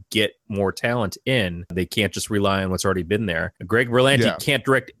to get more talent in. They can't just rely on what's already been there. Greg Berlanti can't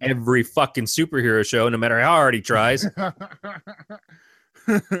direct every fucking superhero show, no matter how hard he tries.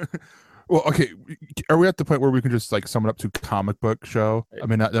 Well, okay. Are we at the point where we can just like sum it up to comic book show? I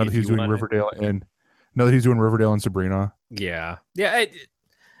mean, now that If he's you doing want it. Riverdale and now that he's doing Riverdale and Sabrina. Yeah.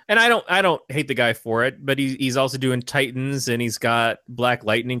 And I don't hate the guy for it, but he's also doing Titans and he's got Black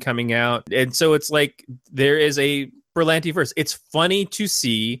Lightning coming out. And so it's like there is a Berlanti verse. It's funny to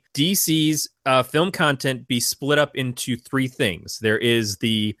see DC's film content be split up into three things. There is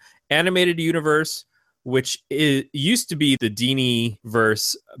the animated universe, which used to be the Dini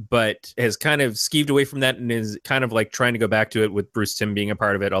verse, but has kind of skeeved away from that and is kind of like trying to go back to it with Bruce Timm being a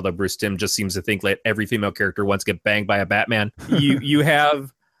part of it. Although Bruce Timm just seems to think that every female character wants to get banged by a Batman. You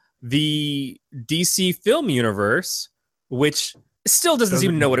have the DC film universe, which still doesn't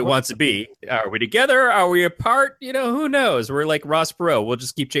seem to know what it wants to be. Are we together? Are we apart? Who knows? We're like Ross Perot. We'll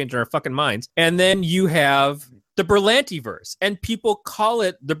just keep changing our fucking minds. And then you have the Berlanti-verse, and people call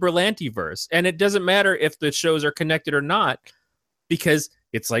it the Berlanti-verse. And it doesn't matter if the shows are connected or not, because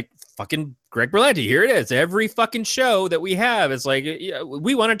it's like fucking Greg Berlanti. Here it is. Every fucking show that we have is like,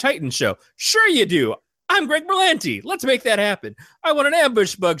 we want a Titan show. Sure you do. I'm Greg Berlanti. Let's make that happen. I want an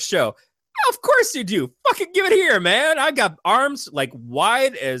Ambush Bug show. Of course you do. Fucking give it here, man. I got arms like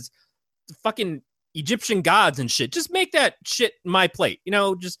wide as fucking Egyptian gods and shit. Just make that shit my plate.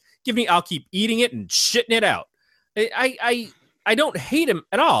 Just give me, I'll keep eating it and shitting it out. I don't hate him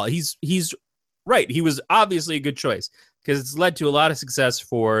at all. He's right. He was obviously a good choice because it's led to a lot of success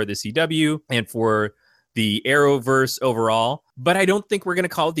for the CW and for the Arrowverse overall. But I don't think we're going to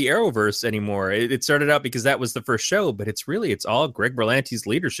call it the Arrowverse anymore. It started out because that was the first show, but it's all Greg Berlanti's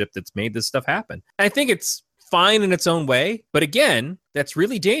leadership that's made this stuff happen. I think it's fine in its own way. But again, that's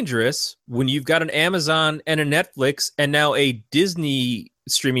really dangerous when you've got an Amazon and a Netflix and now a Disney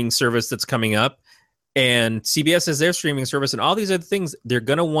streaming service that's coming up. And CBS has their streaming service and all these other things. They're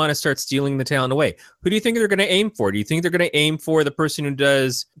going to want to start stealing the talent away. Who do you think they're going to aim for? Do you think they're going to aim for the person who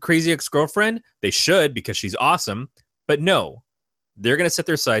does Crazy Ex-Girlfriend? They should, because she's awesome. But no, they're going to set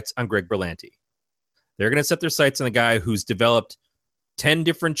their sights on Greg Berlanti. They're going to set their sights on the guy who's developed 10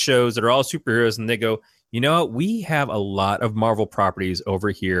 different shows that are all superheroes. And they go, you know what? We have a lot of Marvel properties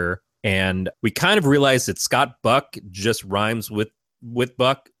over here. And we kind of realized that Scott Buck just rhymes with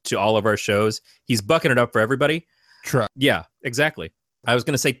Buck to all of our shows. He's bucking it up for everybody. Truck. Yeah, exactly. I was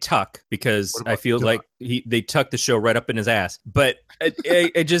going to say tuck because I feel like they tuck the show right up in his ass. But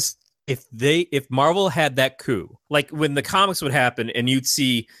I just, if Marvel had that coup, like when the comics would happen and you'd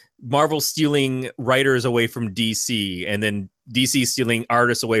see Marvel stealing writers away from DC and then DC stealing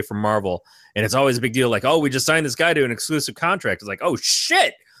artists away from Marvel. And it's always a big deal. Like, oh, we just signed this guy to an exclusive contract. It's like, oh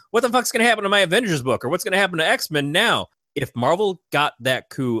shit, what the fuck's going to happen to my Avengers book? Or what's going to happen to X-Men now? If Marvel got that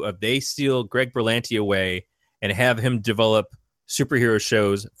coup of they steal Greg Berlanti away and have him develop superhero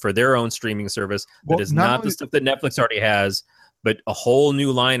shows for their own streaming service that is not the stuff that Netflix already has, but a whole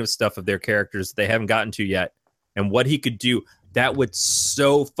new line of stuff of their characters that they haven't gotten to yet, and what he could do, that would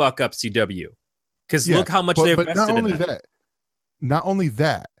so fuck up CW. Because look how much they've invested not only in that. Not only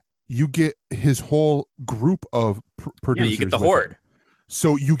that, you get his whole group of producers. Yeah, you get the horde.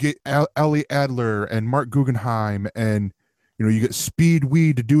 So you get Ellie Adler and Mark Guggenheim and you get Speed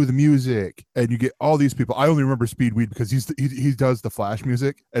Weed to do the music, and you get all these people. I only remember Speed Weed because he does the Flash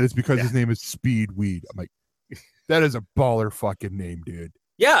music, and it's because his name is Speed Weed. I'm like, that is a baller fucking name, dude.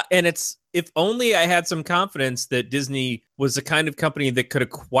 Yeah, and it's, if only I had some confidence that Disney was the kind of company that could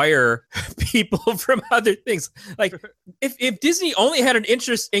acquire people from other things. Like, if Disney only had an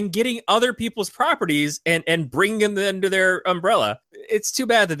interest in getting other people's properties and bringing them under their umbrella, it's too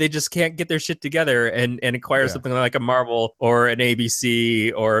bad that they just can't get their shit together and acquire something like a Marvel or an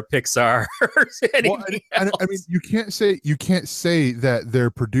ABC or a Pixar. Or I mean, you can't say that their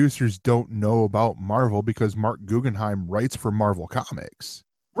producers don't know about Marvel because Mark Guggenheim writes for Marvel Comics.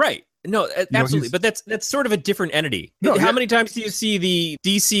 Right. No, absolutely. But that's sort of a different entity. How many times do you see the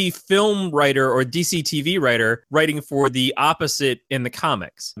DC film writer or DC TV writer writing for the opposite in the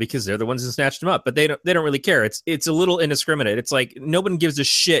comics? Because they're the ones who snatched them up, but they don't really care. It's a little indiscriminate. It's like nobody gives a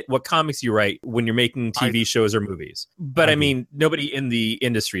shit what comics you write when you're making TV shows or movies. But I mean, nobody in the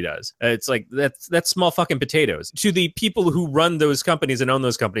industry does. It's like that's small fucking potatoes. To the people who run those companies and own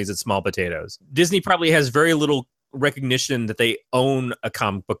those companies, it's small potatoes. Disney probably has very little recognition that they own a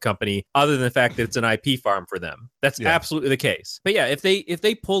comic book company other than the fact that it's an IP farm for them. That's absolutely the case. But yeah, if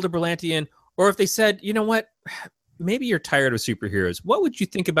they pulled a Berlanti in, or if they said, you know what, maybe you're tired of superheroes, what would you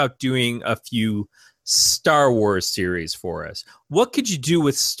think about doing a few Star Wars series for us? What could you do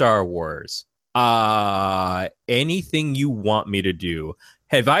with Star Wars? Anything you want me to do.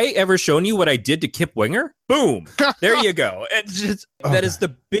 Have I ever shown you what I did to Kip Winger? Boom. There you go. It's just, that is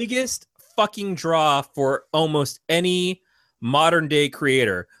the biggest fucking draw for almost any modern day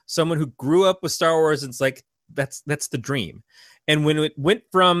creator, someone who grew up with Star Wars, and it's like that's the dream. And when it went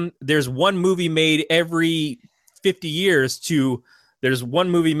from there's one movie made every 50 years to there's one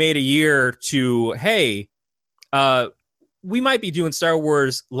movie made a year to, hey, we might be doing Star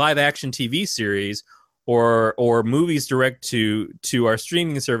Wars live action TV series or movies direct to our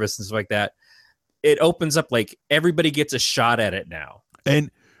streaming service and stuff like that. It opens up, like, everybody gets a shot at it now. And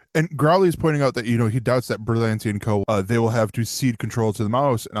Growley is pointing out that, he doubts that Berlanti and Co. They will have to cede control to the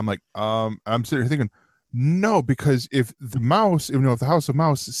mouse. And I'm like, I'm sitting here thinking, no, because if the House of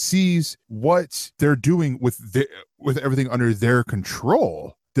Mouse sees what they're doing with everything under their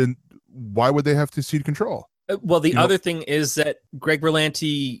control, then why would they have to cede control? Well, the other thing is that Greg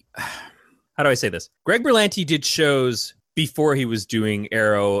Berlanti, how do I say this? Greg Berlanti did shows before he was doing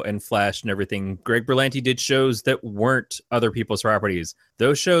Arrow and Flash and everything. Greg Berlanti did shows that weren't other people's properties.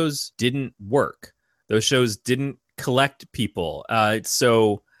 Those shows didn't work. Those shows didn't collect people.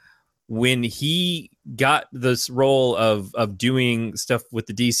 So when he got this role of doing stuff with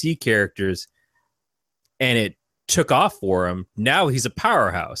the DC characters and it took off for him, now he's a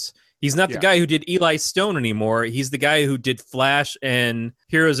powerhouse. He's not the guy who did Eli Stone anymore. He's the guy who did Flash and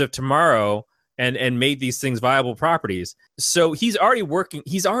Heroes of Tomorrow and made these things viable properties. So he's already working.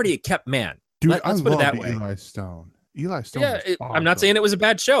 He's already a kept man. Dude, Let's put it that way. Eli Stone. Yeah, I'm not saying it was a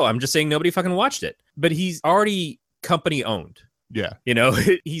bad show. I'm just saying nobody fucking watched it. But he's already company owned. Yeah.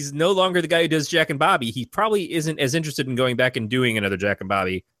 He's no longer the guy who does Jack and Bobby. He probably isn't as interested in going back and doing another Jack and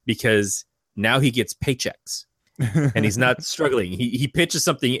Bobby because now he gets paychecks and he's not struggling. He pitches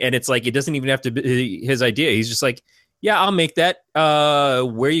something and it's like, it doesn't even have to be his idea. He's just like, yeah, I'll make that. Where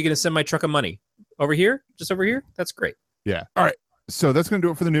are you going to send my truck of money? Over here? Just over here? That's great. Yeah. All right. So that's going to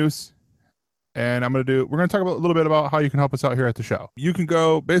do it for the news. And we're going to talk a little bit about how you can help us out here at the show. You can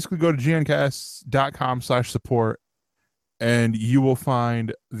go to gncast.com/support and you will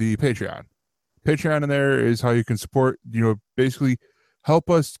find the Patreon. Patreon in there is how you can support, basically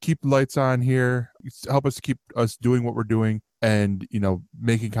help us keep the lights on here, help us keep us doing what we're doing and,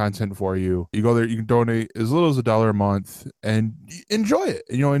 making content for you. You go there, you can donate as little as $1 a month and enjoy it,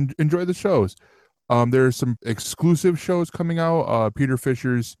 enjoy the shows. There's some exclusive shows coming out. Peter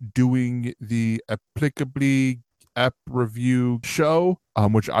Fisher's doing the Applicably app review show,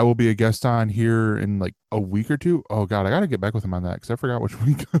 which I will be a guest on here in like a week or two. Oh God, I got to get back with him on that because I forgot which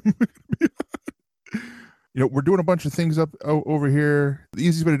week I'm going to be on. We're doing a bunch of things up over here. The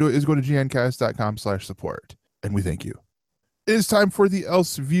easiest way to do it is go to gncast.com/support. And we thank you. It is time for the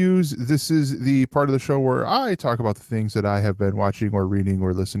Else Views. This is the part of the show where I talk about the things that I have been watching or reading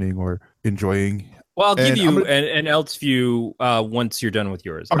or listening or enjoying. Well, I'll give you an Else View once you're done with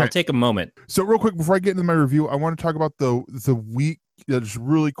yours. Okay. I'll take a moment. So real quick, before I get into my review, I want to talk about the week, just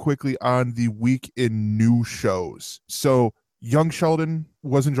really quickly on the week in new shows. So Young Sheldon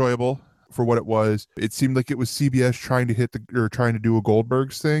was enjoyable for what it was. It seemed like it was CBS trying to trying to do a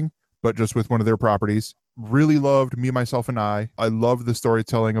Goldbergs thing, but just with one of their properties. Really loved Me, Myself, and I. I loved the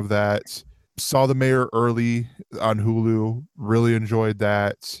storytelling of that. Saw The Mayor early on Hulu. Really enjoyed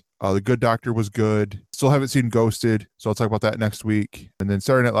that. The Good Doctor was good. Still haven't seen Ghosted, so I'll talk about that next week. And then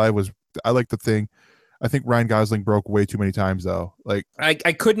Saturday Night Live I like The Thing. I think Ryan Gosling broke way too many times, though. Like I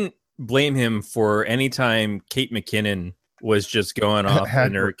couldn't blame him for any time Kate McKinnon was just going off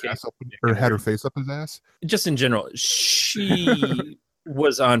had her face up his ass. Just in general, she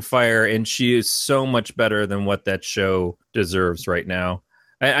was on fire, and she is so much better than what that show deserves right now.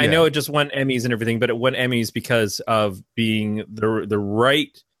 I know it just won Emmys and everything, but it won Emmys because of being the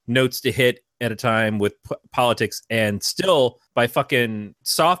right notes to hit at a time with politics, and still by fucking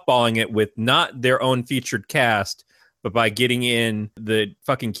softballing it with not their own featured cast, but by getting in the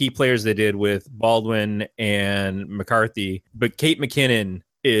fucking key players they did with Baldwin and McCarthy. But Kate McKinnon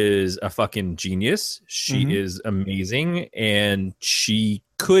is a fucking genius. She is amazing, and she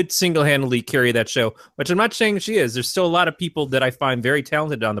could single-handedly carry that show, which I'm not saying she is. There's still a lot of people that I find very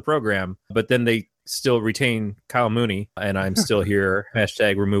talented on the program, but then they still retain Kyle Mooney, and I'm still here,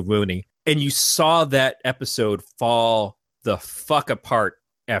 hashtag remove Mooney. And you saw that episode fall the fuck apart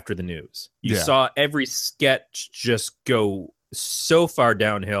after the news. You saw every sketch just go so far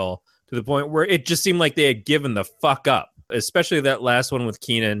downhill to the point where it just seemed like they had given the fuck up, especially that last one with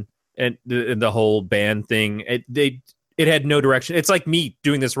Keenan and the whole band thing. It had no direction. It's like me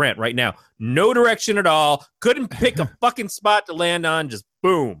doing this rant right now. No direction at all. Couldn't pick a fucking spot to land on. Just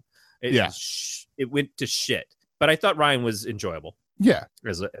boom. It went to shit. But I thought Ryan was enjoyable. Yeah.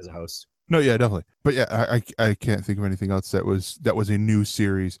 As a host. No, yeah, definitely. But yeah, I can't think of anything else that was a new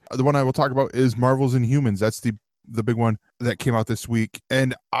series. The one I will talk about is Marvel's Inhumans. That's the big one that came out this week,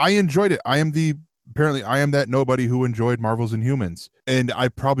 and I enjoyed it. I am the apparently I am that nobody who enjoyed Marvel's Inhumans. And I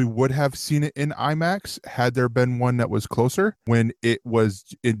probably would have seen it in IMAX had there been one that was closer when it was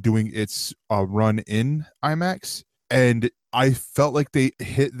doing its run in IMAX. And I felt like they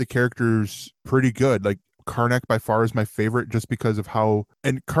hit the characters pretty good. Like Karnak by far is my favorite just because of how,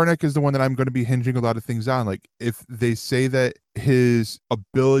 and Karnak is the one that I'm going to be hinging a lot of things on. Like if they say that his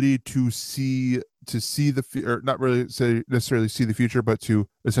ability to see or not really say necessarily see the future, but to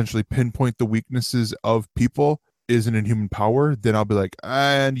essentially pinpoint the weaknesses of people is an inhuman power, then I'll be like,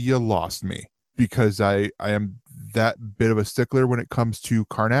 and you lost me, because I am that bit of a stickler when it comes to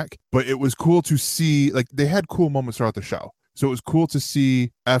Karnak. But it was cool to see, like, they had cool moments throughout the show. So it was cool to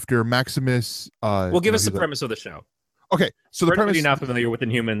see after Maximus. Well, give us the premise of the show. Okay, so the premise. Not familiar with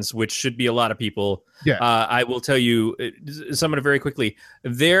Inhumans, which should be a lot of people. Yeah, I will tell you some of it very quickly.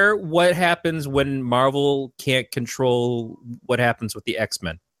 What happens when Marvel can't control what happens with the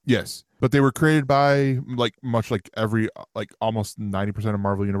X-Men? Yes, but they were created by much like every almost 90% of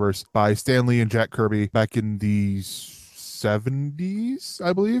Marvel Universe by Stan Lee and Jack Kirby back in the 70s,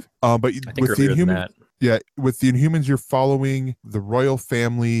 I believe. But I think with the Inhumans, yeah, with the Inhumans, you're following the royal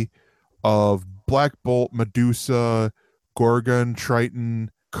family of Black Bolt, Medusa, Gorgon,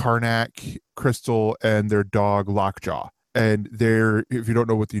 Triton, Karnak, Crystal, and their dog Lockjaw. And if you don't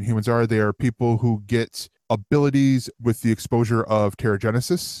know what the Inhumans are, they are people who get abilities with the exposure of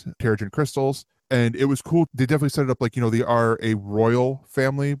Terrigen crystals. And it was cool. They definitely set it up like, they are a royal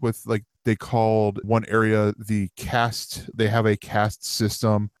family with, like, they called one area the caste. They have a caste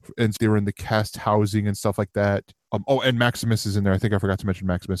system, and they were in the caste housing and stuff like that. And Maximus is in there. I think I forgot to mention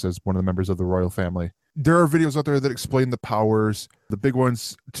Maximus as one of the members of the royal family. There are videos out there that explain the powers. The big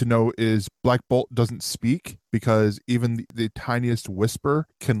ones to know is Black Bolt doesn't speak because even the tiniest whisper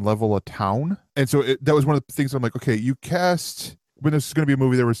can level a town. And so that was one of the things I'm like, okay, you cast... When this is going to be a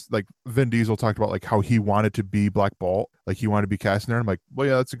movie, there was like Vin Diesel talked about like how he wanted to be Black Bolt, like he wanted to be cast in there. I'm like, well,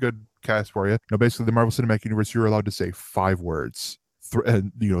 yeah, that's a good cast for you. Basically, the Marvel Cinematic Universe, you're allowed to say 5 words,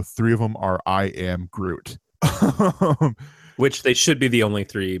 and 3 of them are "I am Groot," which they should be the only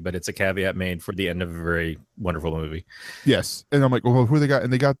 3, but it's a caveat made for the end of a very wonderful movie. Yes, and I'm like, well, who they got?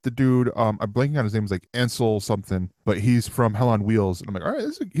 And they got the dude. I'm blanking on his name. Is like Ansel something, but he's from Hell on Wheels. And I'm like, all right,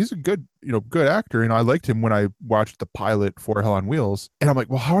 he's a good, good actor. I liked him when I watched the pilot for Hell on Wheels. And I'm like,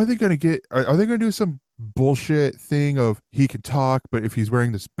 well, how are they going to get? Are they going to do some bullshit thing of he can talk, but if he's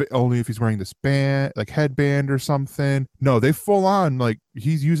wearing this band, like headband or something? No, they full on like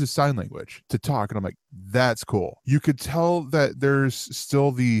he uses sign language to talk, and I'm like, that's cool. You could tell that there's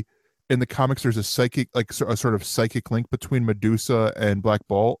still in the comics, there's a psychic, like a sort of psychic link between Medusa and Black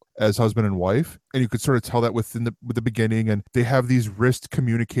Bolt as husband and wife. And you could sort of tell that with the beginning. And they have these wrist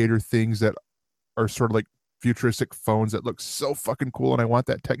communicator things that are sort of like futuristic phones that look so fucking cool. And I want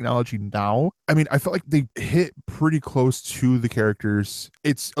that technology now. I mean, I felt like they hit pretty close to the characters.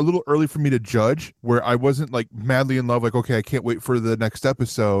 It's a little early for me to judge, where I wasn't like madly in love. Like, okay, I can't wait for the next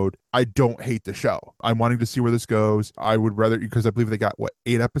episode. I don't hate the show. I'm wanting to see where this goes. I would rather, because I believe they got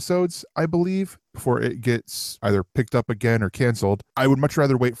 8 episodes, I believe, before it gets either picked up again or canceled. I would much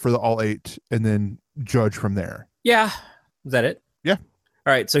rather wait for the all 8 and then judge from there. Yeah. Is that it? Yeah.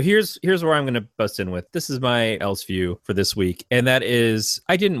 All right, so here's where I'm going to bust in with. This is my else view for this week, and that is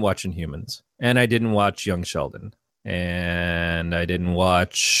I didn't watch Inhumans, and I didn't watch Young Sheldon, and I didn't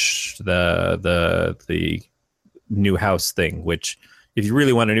watch the new house thing, which if you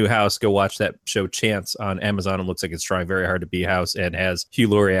really want a new house, go watch that show Chance on Amazon. It looks like it's trying very hard to be a house and has Hugh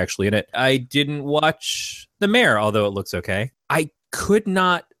Laurie actually in it. I didn't watch The Mayor, although it looks okay. I could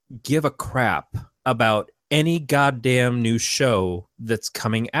not give a crap about any goddamn new show that's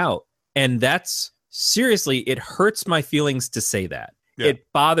coming out. And that's seriously, it hurts my feelings to say that. Yeah. It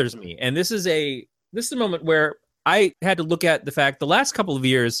bothers me. And this is a moment where I had to look at the fact the last couple of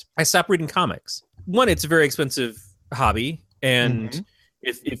years, I stopped reading comics. One, it's a very expensive hobby. And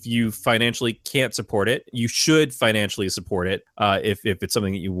if you financially can't support it, you should financially support it if it's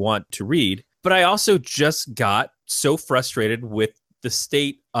something that you want to read. But I also just got so frustrated with the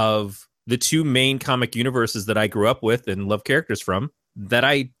state of the 2 main comic universes that I grew up with and love characters from, that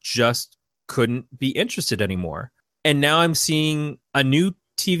I just couldn't be interested anymore. And now I'm seeing a new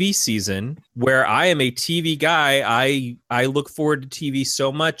TV season where I am a TV guy. I look forward to TV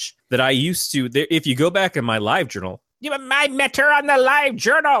so much that I used to. If you go back in my live journal, I met her on the live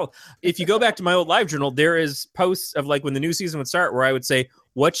journal. If you go back to my old live journal, there is posts of like when the new season would start where I would say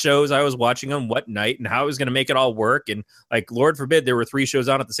what shows I was watching on what night and how I was going to make it all work. And like, Lord forbid, there were 3 shows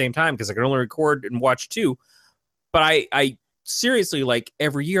on at the same time because I could only record and watch 2. But I seriously, like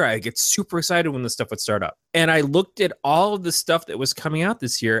every year I get super excited when this stuff would start up. And I looked at all of the stuff that was coming out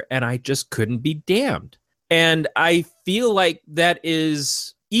this year and I just couldn't be damned. And I feel like that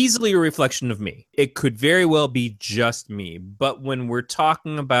is easily a reflection of me. It could very well be just me. But when we're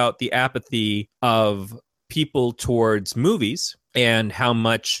talking about the apathy of people towards movies and how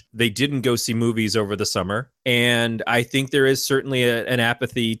much they didn't go see movies over the summer, and I think there is certainly an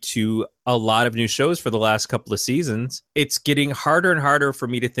apathy to a lot of new shows for the last couple of seasons, it's getting harder and harder for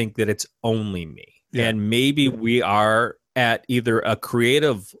me to think that it's only me. Yeah. And maybe we are at either a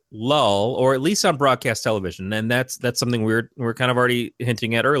creative lull or at least on broadcast television. And that's something we're kind of already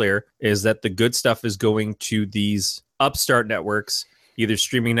hinting at earlier, is that the good stuff is going to these upstart networks, either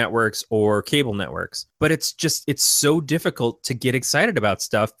streaming networks or cable networks. But it's so difficult to get excited about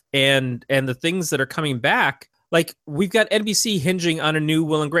stuff. And the things that are coming back, like we've got NBC hinging on a new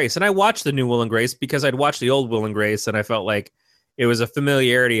Will and Grace. And I watched the new Will and Grace because I'd watched the old Will and Grace and I felt like it was a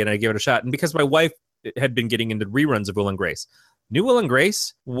familiarity and I gave it a shot. And because my wife had been getting into reruns of Will and Grace. New Will and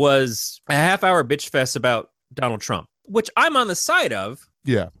Grace was a half-hour bitch fest about Donald Trump, which I'm on the side of.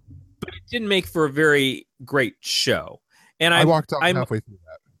 Yeah. But it didn't make for a very great show. And I walked out halfway through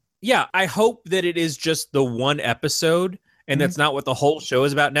that. Yeah, I hope that it is just the one episode and that's not what the whole show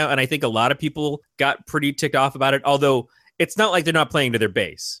is about now. And I think a lot of people got pretty ticked off about it, although it's not like they're not playing to their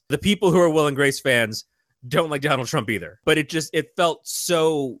base. The people who are Will and Grace fans don't like Donald Trump either. But it felt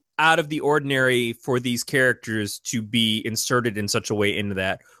so out of the ordinary for these characters to be inserted in such a way into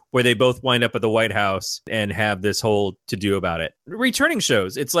that, where they both wind up at the White House and have this whole to-do about it. Returning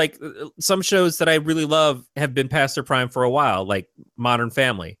shows. It's like some shows that I really love have been past their prime for a while, like Modern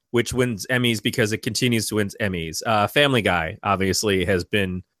Family, which wins Emmys because it continues to win Emmys. Family Guy, obviously, has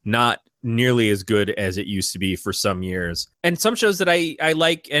been not nearly as good as it used to be for some years. And some shows that I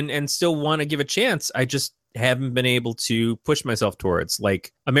like and still want to give a chance, I just haven't been able to push myself towards,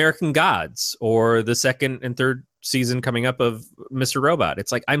 like American Gods or the second and third season coming up of Mr. Robot.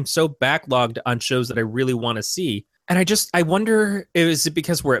 It's like I'm so backlogged on shows that I really want to see. And I wonder, is it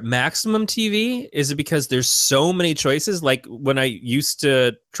because we're at maximum TV? Is it because there's so many choices? Like when I used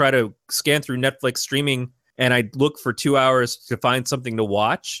to try to scan through Netflix streaming and I'd look for 2 hours to find something to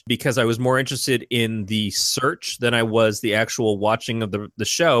watch because I was more interested in the search than I was the actual watching of the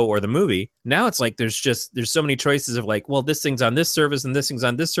show or the movie. Now it's like there's so many choices of like, well, this thing's on this service and this thing's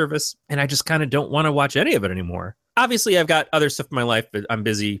on this service. And I just kind of don't want to watch any of it anymore. Obviously, I've got other stuff in my life, but I'm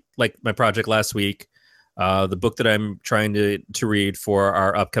busy, like my project last week, the book that I'm trying to read for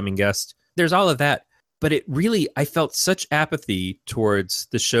our upcoming guest. There's all of that. But I felt such apathy towards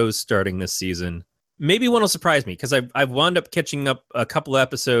the shows starting this season. Maybe one will surprise me because I've wound up catching up a couple of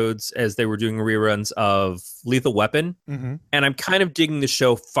episodes as they were doing reruns of Lethal Weapon. Mm-hmm. And I'm kind of digging the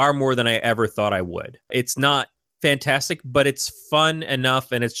show far more than I ever thought I would. It's not fantastic, but it's fun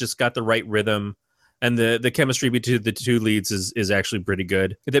enough and it's just got the right rhythm. And the chemistry between the two leads is actually pretty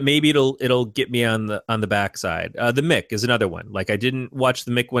good. That maybe it'll get me on the backside. The Mick is another one. Like I didn't watch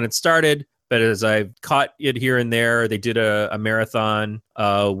the Mick when it started, but as I've caught it here and there, they did a marathon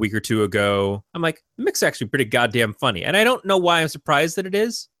a week or two ago. I'm like, the Mick's actually pretty goddamn funny. And I don't know why I'm surprised that it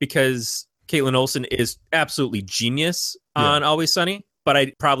is, because Caitlin Olsen is absolutely genius on Always Sunny. But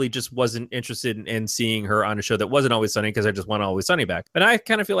I probably just wasn't interested in seeing her on a show that wasn't Always Sunny because I just want Always Sunny back. But I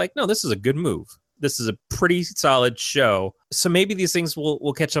kind of feel like, no, this is a good move. This is a pretty solid show. So maybe these things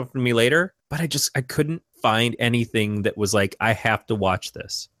will catch up with me later. But I couldn't find anything that was like, I have to watch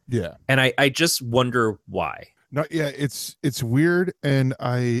this. Yeah. And I just wonder why. No, yeah, it's weird. And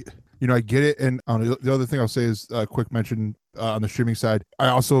I get it. And the other thing I'll say is a quick mention on the streaming side. I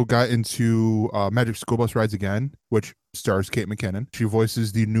also got into Magic School Bus Rides Again, which stars Kate McKinnon. She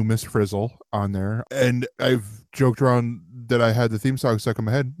voices the new Miss Frizzle on there. And I've joked around that I had the theme song stuck in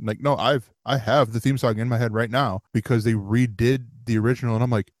my head. Like, no, I have the theme song in my head right now because they redid the original. And I'm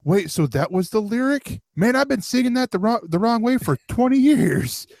like, wait, so that was the lyric? Man, I've been singing that the wrong way for 20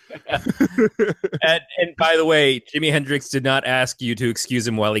 years. and by the way, Jimi Hendrix did not ask you to excuse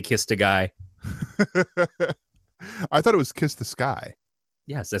him while he kissed a guy. I thought it was Kiss the Sky.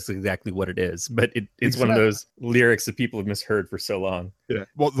 Yes, that's exactly what it is. But it's one of those lyrics that people have misheard for so long. Yeah.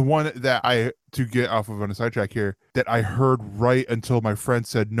 Well, the one that to get off of on a sidetrack here, that I heard right until my friend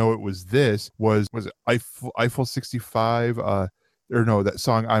said, no, it was it Eiffel 65? Or no, that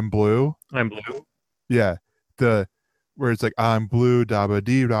song, I'm Blue. I'm Blue. Yeah. Where it's like, I'm blue, da ba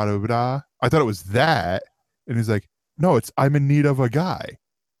dee, da da da. I thought it was that. And he's like, no, it's I'm in need of a guy.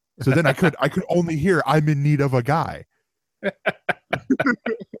 So then I could only hear I'm in need of a guy. I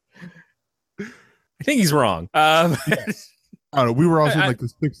think he's wrong. I don't know. We were also in like the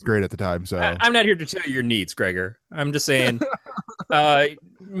 6th grade at the time, so I'm not here to tell you your needs, Gregor. I'm just saying,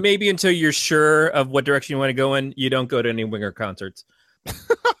 maybe until you're sure of what direction you want to go in, you don't go to any Winger concerts.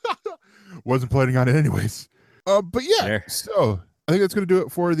 wasn't planning on it anyways. But yeah, There. so I think that's going to do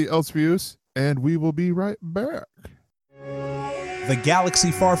it for the Else Views, and we will be right back. The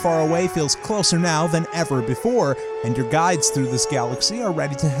galaxy far, far away feels closer now than ever before, and your guides through this galaxy are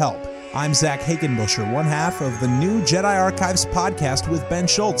ready to help. I'm Zach Hagenbusher, one half of the new Jedi Archives podcast with Ben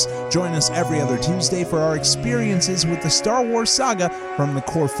Schultz. Join us every other Tuesday for our experiences with the Star Wars saga, from the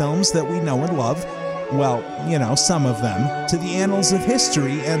core films that we know and love, well, you know, some of them, to the annals of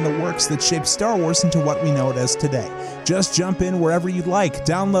history and the works that shaped Star Wars into what we know it as today. Just jump in wherever you'd like.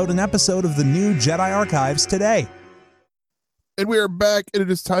 Download an episode of the new Jedi Archives today. And we are back, and it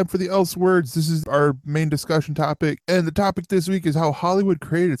is time for the Else Words. This is our main discussion topic, and the topic this week is how Hollywood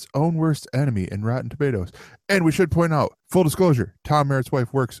created its own worst enemy in Rotten Tomatoes. And we should point out, full disclosure, Tom Merritt's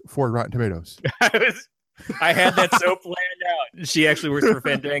wife works for Rotten Tomatoes. I had that so planned out. She actually works for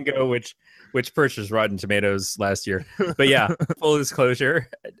Fandango, which purchased Rotten Tomatoes last year. But yeah, full disclosure,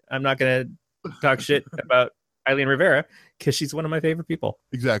 I'm not going to talk shit about Eileen Rivera because she's one of my favorite people.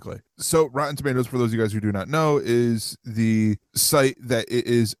 Exactly. So Rotten Tomatoes, for those of you guys who do not know, is the site that it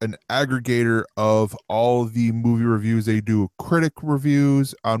is an aggregator of all the movie reviews. They do critic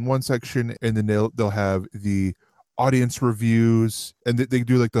reviews on one section, and then they'll have the audience reviews, and they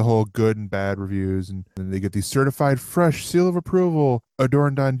do like the whole good and bad reviews, and then they get the certified fresh seal of approval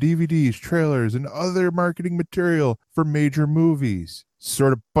adorned on DVDs, trailers, and other marketing material for major movies.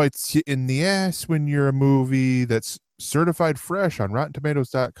 Sort of bites you in the ass when you're a movie that's certified fresh on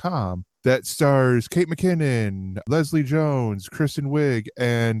RottenTomatoes.com that stars Kate McKinnon, Leslie Jones, Kristen Wiig,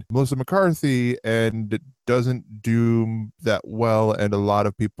 and Melissa McCarthy, and it doesn't do that well. And a lot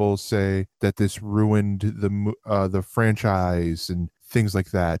of people say that this ruined the franchise and things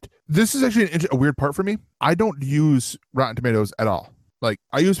like that. This is actually a weird part for me. I don't use Rotten Tomatoes at all. Like,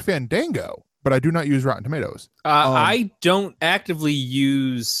 I use Fandango, but I do not use Rotten Tomatoes. I don't actively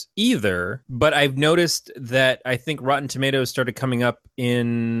use either, but I've noticed that I think Rotten Tomatoes started coming up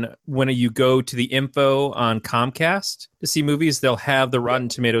in when you go to the info on Comcast to see movies, they'll have the Rotten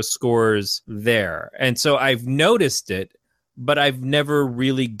Tomatoes scores there. And so I've noticed it, but I've never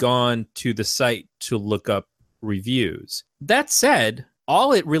really gone to the site to look up reviews. That said,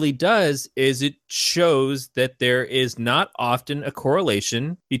 all it really does is it shows that there is not often a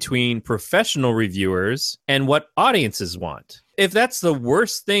correlation between professional reviewers and what audiences want. If that's the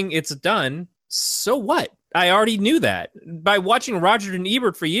worst thing it's done, so what? I already knew that. By watching Roger and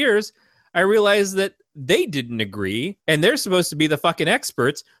Ebert for years, I realized that they didn't agree, and they're supposed to be the fucking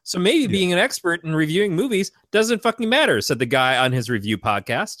experts. So maybe being an expert in reviewing movies doesn't fucking matter, said the guy on his review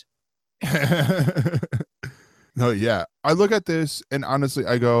podcast. No, yeah. I look at this and honestly,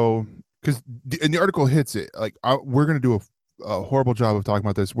 I go, because and the article hits it. Like, we're going to do a horrible job of talking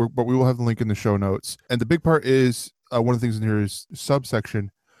about this, but we will have the link in the show notes. And the big part is one of the things in here is subsection,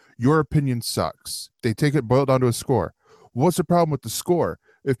 your opinion sucks. They take it boiled down to a score. What's the problem with the score?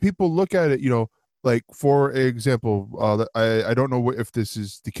 If people look at it, you know, like, for example, I don't know if this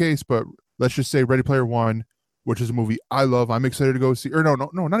is the case, but let's just say Ready Player One, which is a movie I love. I'm excited to go see, or no,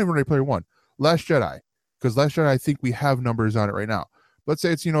 not even Ready Player One. Last Jedi. Because Last Jedi, I think we have numbers on it right now. Let's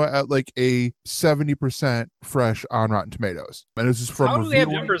say it's, you know, at like a 70% fresh on Rotten Tomatoes. And this is from How do they have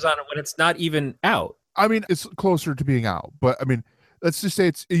numbers on it when it's not even out? I mean, it's closer to being out. But I mean, let's just say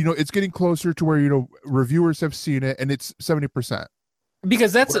it's, you know, it's getting closer to where, you know, reviewers have seen it, and it's 70%.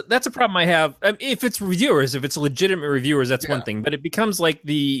 Because that's a problem I have. I mean, if it's reviewers, if it's legitimate reviewers, that's one thing. But it becomes like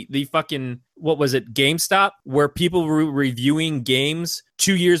the fucking, what was it, GameStop, where people were reviewing games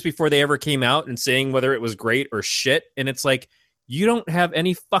 2 years before they ever came out and saying whether it was great or shit. And it's like, you don't have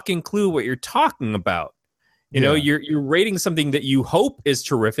any fucking clue what you're talking about. You know, you're rating something that you hope is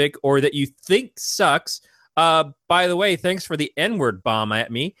terrific or that you think sucks. By the way, thanks for the N-word bomb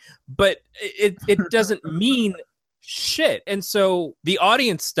at me. But it doesn't mean shit. And so the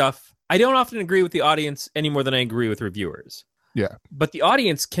audience stuff, I don't often agree with the audience any more than I agree with reviewers. Yeah. But the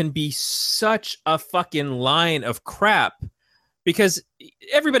audience can be such a fucking line of crap, because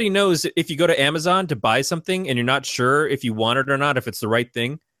everybody knows if you go to Amazon to buy something and you're not sure if you want it or not, if it's the right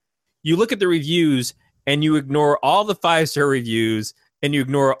thing, you look at the reviews and you ignore all the 5-star reviews and you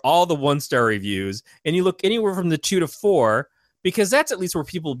ignore all the 1-star reviews, and you look anywhere from the 2 to 4, because that's at least where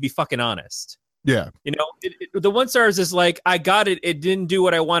people be fucking honest. Yeah. You know, the 1 stars is like, I got it. It didn't do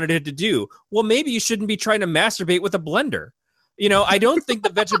what I wanted it to do. Well, maybe you shouldn't be trying to masturbate with a blender. You know, I don't think the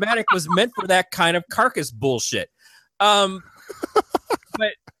Vegematic was meant for that kind of carcass bullshit. But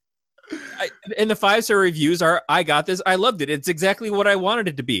And the 5-star reviews are, I got this, I loved it. It's exactly what I wanted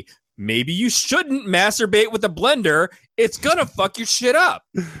it to be. Maybe you shouldn't masturbate with a blender. It's gonna fuck your shit up.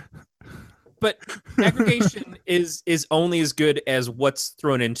 But aggregation is only as good as what's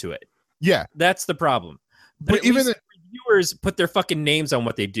thrown into it. Yeah. That's the problem. But even the reviewers put their fucking names on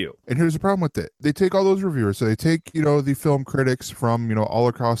what they do. And here's the problem with it. They take all those reviewers. So they take, the film critics from, all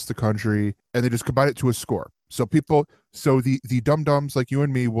across the country, and they just combine it to a score. So the dum-dums like you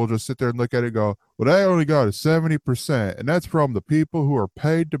and me will just sit there and look at it and go, well, I only got a 70%. And that's from the people who are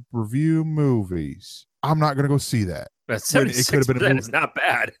paid to review movies. I'm not going to go see that. But 76% is not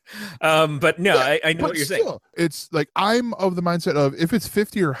bad. But no, yeah, I know what you're saying. It's like, I'm of the mindset of if it's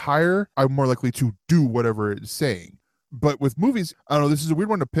 50 or higher, I'm more likely to do whatever it's saying. But with movies, I don't know, this is a weird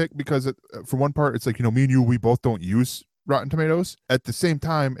one to pick because for one part, it's like, me and you, we both don't use Rotten Tomatoes. At the same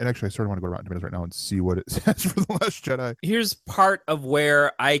time, and actually I sort of want to go to Rotten Tomatoes right now and see what it says for The Last Jedi. Here's part of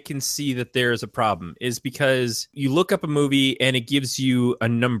where I can see that there's a problem is because you look up a movie and it gives you a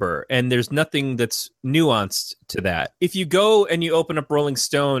number and there's nothing that's nuanced to that. If you go and you open up Rolling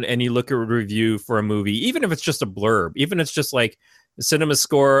Stone and you look at a review for a movie, even if it's just a blurb, even if it's just like a cinema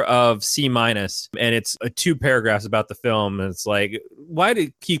score of C-, and it's 2 paragraphs about the film, and it's like, why do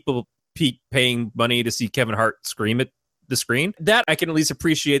people keep paying money to see Kevin Hart scream at the screen? That I can at least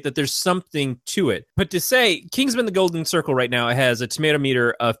appreciate that there's something to it. But to say Kingsman: The Golden Circle right now has a tomato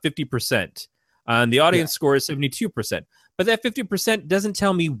meter of 50%, and the audience score is 72%. But that 50% doesn't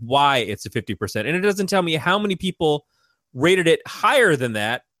tell me why it's a 50%, and it doesn't tell me how many people rated it higher than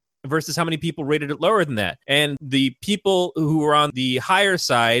that versus how many people rated it lower than that. And the people who are on the higher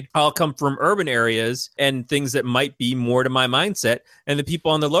side all come from urban areas and things that might be more to my mindset. And the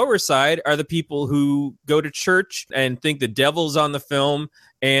people on the lower side are the people who go to church and think the devil's on the film.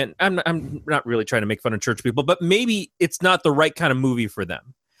 And I'm not really trying to make fun of church people, but maybe it's not the right kind of movie for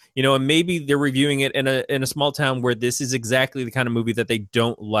them. And maybe they're reviewing it in a small town where this is exactly the kind of movie that they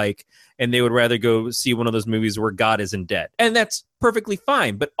don't like, and they would rather go see one of those movies where God isn't dead. And that's perfectly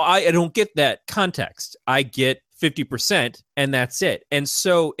fine, but I don't get that context. I get 50%, and that's it. And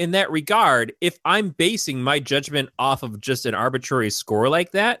so in that regard, if I'm basing my judgment off of just an arbitrary score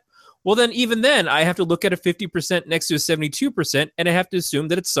like that, well, then even then, I have to look at a 50% next to a 72%, and I have to assume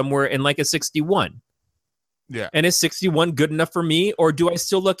that it's somewhere in like a 61. Yeah. And is 61 good enough for me? Or do I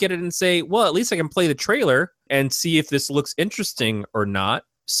still look at it and say, well, at least I can play the trailer and see if this looks interesting or not?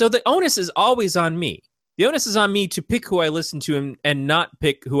 So the onus is always on me. The onus is on me to pick who I listen to and not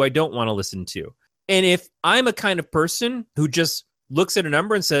pick who I don't want to listen to. And if I'm a kind of person who just looks at a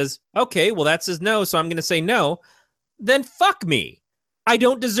number and says, okay, well, that says no, so I'm going to say no, then fuck me. I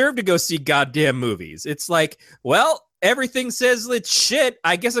don't deserve to go see goddamn movies. It's like, well, everything says it's shit.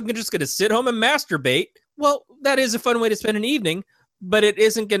 I guess I'm just going to sit home and masturbate. Well, that is a fun way to spend an evening, but it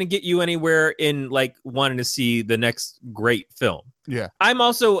isn't going to get you anywhere in like wanting to see the next great film. Yeah. I'm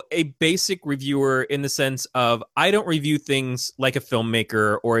also a basic reviewer in the sense of I don't review things like a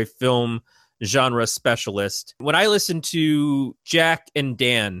filmmaker or a film genre specialist. When I listen to Jack and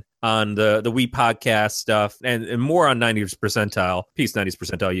Dan on the We podcast stuff and more on 90th percentile, Peace 90th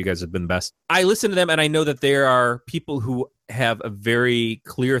percentile, you guys have been the best. I listen to them and I know that there are people who have a very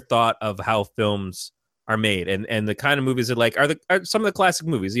clear thought of how films are made and the kind of movies that like are some of the classic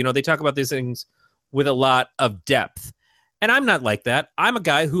movies. They talk about these things with a lot of depth. And I'm not like that. I'm a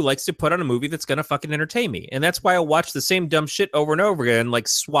guy who likes to put on a movie that's going to fucking entertain me. And that's why I watch the same dumb shit over and over again, like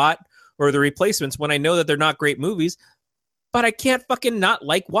SWAT or The Replacements, when I know that they're not great movies, but I can't fucking not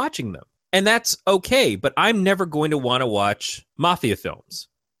like watching them. And that's okay. But I'm never going to want to watch mafia films.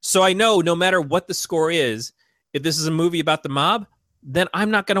 So I know no matter what the score is, if this is a movie about the mob, then I'm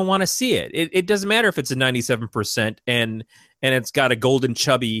not going to want to see it. It doesn't matter if it's a 97% and it's got a golden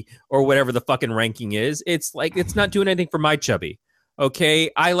chubby or whatever the fucking ranking is. It's like, it's not doing anything for my chubby. Okay.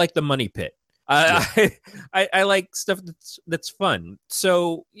 I like the money pit. I like stuff that's fun.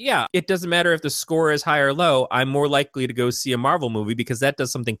 So yeah, it doesn't matter if the score is high or low. I'm more likely to go see a Marvel movie because that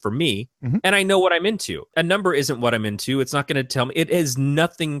does something for me. Mm-hmm. And I know what I'm into. A number isn't what I'm into. It's not going to tell me. It has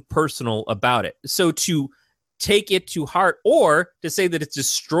nothing personal about it. So to take it to heart or to say that it's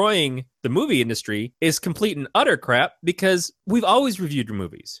destroying the movie industry is complete and utter crap, because we've always reviewed your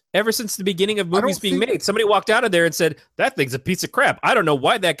movies ever since the beginning of movies being made. Somebody walked out of there and said, that thing's a piece of crap. I don't know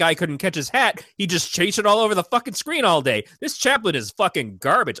why that guy couldn't catch his hat. He just chased it all over the fucking screen all day. This Chaplin is fucking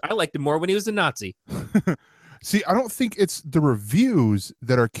garbage. I liked him more when he was a Nazi. See, I don't think it's the reviews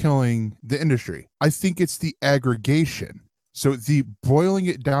that are killing the industry. I think it's the aggregation. So the boiling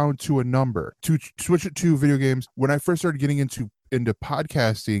it down to a number, to switch it to video games. When I first started getting into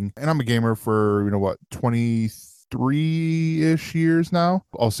podcasting, and I'm a gamer for, 20, 3-ish years now.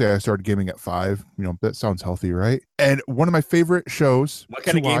 I'll say I started gaming at 5. That sounds healthy, right? And one of my favorite shows. What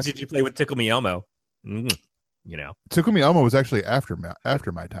kind of games did you play with Tickle Me Elmo? Tickle Me Elmo was actually after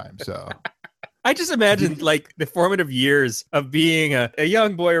my time, so. I just imagined like the formative years of being a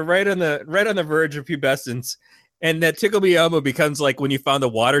young boy right on the verge of pubescence, and that Tickle Me Elmo becomes like when you found the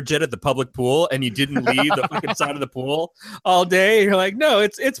water jet at the public pool and you didn't leave the fucking side of the pool all day. You're like, no,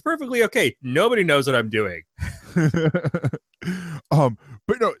 it's perfectly okay. Nobody knows what I'm doing.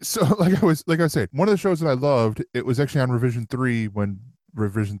 But no, so like I was saying, one of the shows that I loved, it was actually on Revision 3 when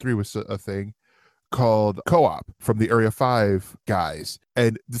Revision 3 was a thing, called Co-op, from the Area 5 guys.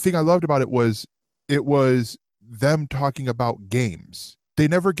 And the thing I loved about it was them talking about games. They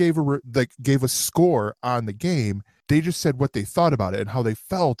never gave a score on the game. They just said what they thought about it and how they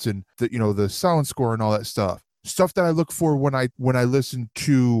felt, and the sound score and all that stuff that I look for when I listen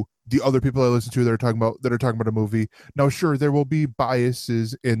to the other people I listen to that are talking about a movie. Now, sure, there will be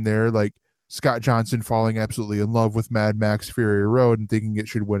biases in there, like Scott Johnson falling absolutely in love with Mad Max Fury Road and thinking it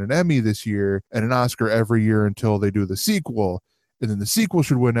should win an Emmy this year and an Oscar every year until they do the sequel. And then the sequel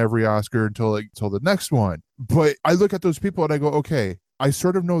should win every Oscar until the next one. But I look at those people and I go, okay, I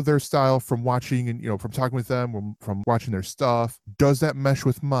sort of know their style from watching and, from talking with them, from watching their stuff. Does that mesh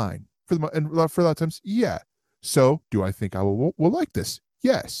with mine? For a lot of times, yeah. So do I think I will like this?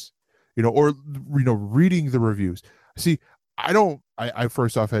 Yes. Reading the reviews. See, I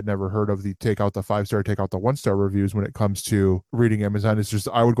first off had never heard of the take out the 5-star, take out the 1-star reviews when it comes to reading Amazon. It's just,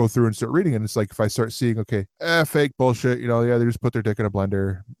 I would go through and start reading, and it's like, if I start seeing, okay, fake bullshit, they just put their dick in a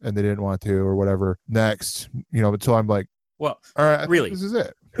blender and they didn't want to, or whatever. Next, until I'm like, well, all right, really, this is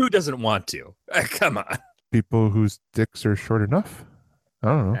it. Who doesn't want to? Come on. People whose dicks are short enough. I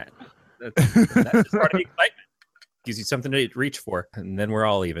don't know. That's just part of the excitement. Gives you something to reach for, and then we're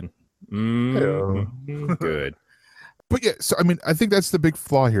all even. Good. But yeah, so I mean, I think that's the big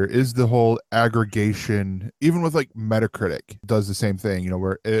flaw here, is the whole aggregation. Even with like Metacritic does the same thing,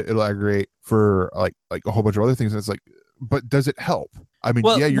 where it'll aggregate for like a whole bunch of other things. And it's like, but does it help? I mean,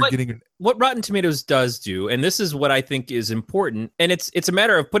 you're getting what Rotten Tomatoes does do, and this is what I think is important, and it's a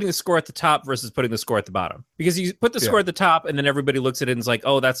matter of putting the score at the top versus putting the score at the bottom. Because you put the score at the top, and then everybody looks at it and is like,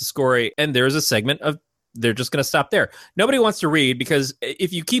 oh, that's a score, and there's a segment of they're just going to stop there. Nobody wants to read, because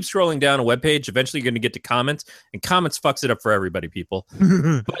if you keep scrolling down a webpage, eventually you're going to get to comments, and comments fucks it up for everybody, people.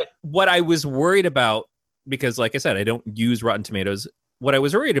 But what I was worried about, because like I said, I don't use Rotten Tomatoes, what I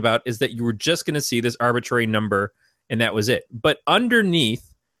was worried about is that you were just going to see this arbitrary number and that was it. But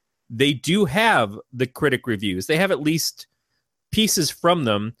underneath, they do have the critic reviews. They have at least pieces from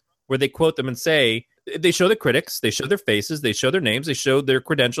them where they quote them and say, they show the critics, they show their faces, they show their names, they show their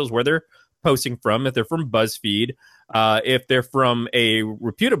credentials, where they're posting from, if they're from BuzzFeed, if they're from a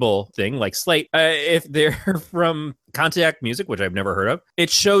reputable thing like Slate, if they're from Contact Music, which I've never heard of. It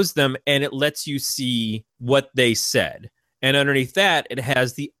shows them and it lets you see what they said. And underneath that, it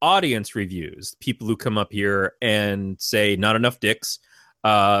has the audience reviews, people who come up here and say not enough dicks,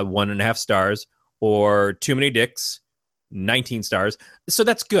 1.5 stars, or too many dicks, 19 stars. So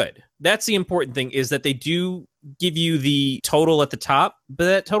that's good. That's the important thing, is that they do give you the total at the top, but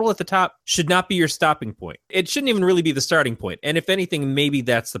that total at the top should not be your stopping point. It shouldn't even really be the starting point. And if anything, maybe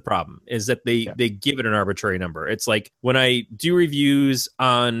that's the problem, is that they give it an arbitrary number. It's like when I do reviews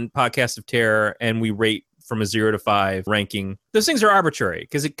on Podcast of Terror and we rate from a 0 to 5 ranking, those things are arbitrary,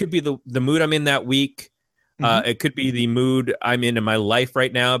 because it could be the mood I'm in that week. It could be the mood I'm in my life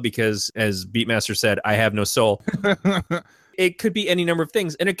right now, because as Beatmaster said, I have no soul. It could be any number of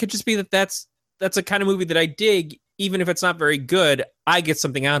things. And it could just be that's a kind of movie that I dig. Even if it's not very good, I get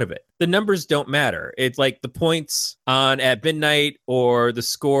something out of it. The numbers don't matter. It's like the points on At Midnight, or the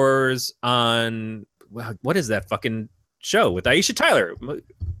scores on, what is that fucking show with Aisha Tyler?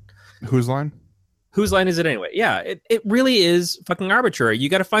 Whose Line? Whose line is it anyway? Yeah, it really is fucking arbitrary. You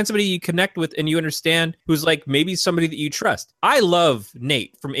got to find somebody you connect with and you understand, who's like maybe somebody that you trust. I love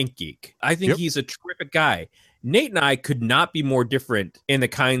Nate from Ink Geek. I think he's a terrific guy. Nate and I could not be more different in the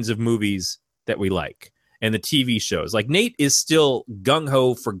kinds of movies that we like and the TV shows. Like, Nate is still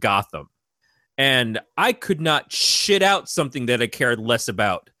gung-ho for Gotham, and I could not shit out something that I cared less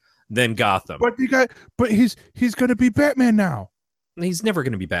about than Gotham. But he's going to be Batman now. He's never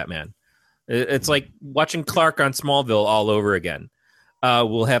going to be Batman. It's like watching Clark on Smallville all over again.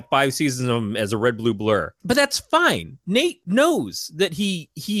 We'll have 5 seasons of him as a red, blue blur. But that's fine. Nate knows that he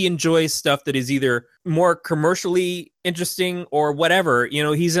enjoys stuff that is either more commercially interesting or whatever.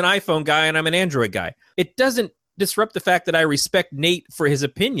 He's an iPhone guy and I'm an Android guy. It doesn't disrupt the fact that I respect Nate for his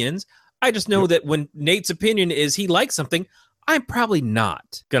opinions. I just know that when Nate's opinion is he likes something, I'm probably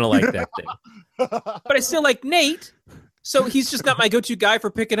not gonna like that thing. But I still like Nate, so he's just not my go-to guy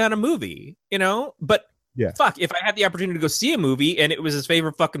for picking out a movie, you know? But Yeah. fuck, if I had the opportunity to go see a movie and it was his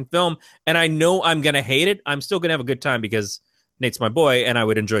favorite fucking film and I know I'm gonna hate it, I'm still gonna have a good time because Nate's my boy and I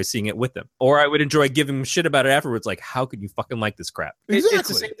would enjoy seeing it with him. Or I would enjoy giving him shit about it afterwards, like, how could you fucking like this crap? Exactly. It's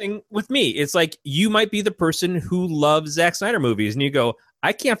the same thing with me. It's like, you might be the person who loves Zack Snyder movies and you go,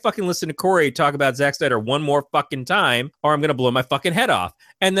 I can't fucking listen to Corey talk about Zack Snyder one more fucking time or I'm going to blow my fucking head off.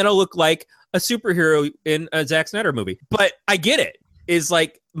 And then I'll look like a superhero in a Zack Snyder movie. But I get it. Is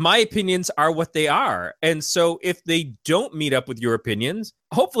like, my opinions are what they are. And so if they don't meet up with your opinions,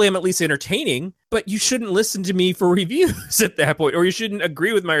 hopefully I'm at least entertaining, but you shouldn't listen to me for reviews at that point, or you shouldn't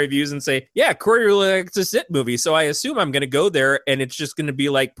agree with my reviews and say, yeah, Corey really likes a sit movie. So I assume I'm going to go there and it's just going to be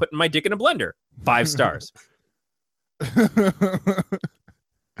like putting my dick in a blender. 5 stars.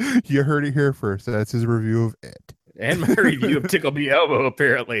 You heard it here first. That's his review of it. And my review of Tickle Me Elbow,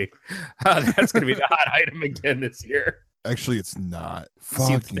 apparently. That's going to be the hot item again this year. Actually, it's not.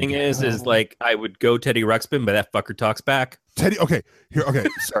 See, the thing is like, I would go Teddy Ruxpin, but that fucker talks back. Teddy, okay.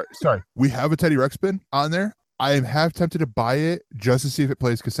 Sorry. We have a Teddy Ruxpin on there. I am half tempted to buy it just to see if it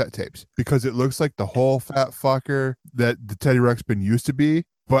plays cassette tapes because it looks like the whole fat fucker that the Teddy Ruxpin used to be.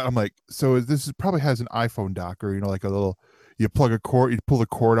 But I'm like, so this is probably has an iPhone dock or, like a little, you plug a cord, you pull the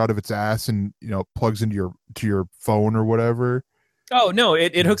cord out of its ass and, plugs into your phone or whatever. Oh, no,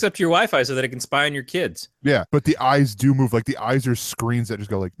 it hooks up to your Wi-Fi so that it can spy on your kids. Yeah, but the eyes do move. Like, the eyes are screens that just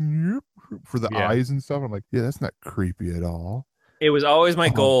go like, for the eyes and stuff. I'm like, yeah, that's not creepy at all. It was always my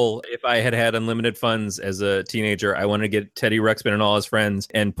goal, if I had unlimited funds as a teenager, I wanted to get Teddy Ruxpin and all his friends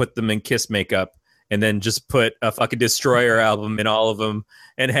and put them in Kiss makeup and then just put a fucking Destroyer album in all of them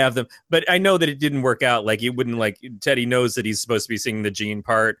and have them. But I know that it didn't work out. Like, it wouldn't, like, Teddy knows that he's supposed to be singing the Gene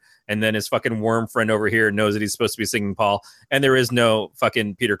part, and then his fucking worm friend over here knows that he's supposed to be singing Paul, and there is no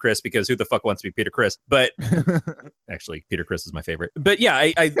fucking Peter Criss, because who the fuck wants to be Peter Criss? But actually, Peter Criss is my favorite. But yeah,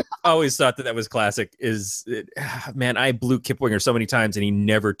 I always thought that was classic. Man, I blew Kip Winger so many times, and he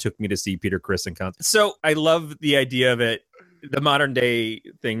never took me to see Peter Criss in concert. So I love the idea of it, the modern day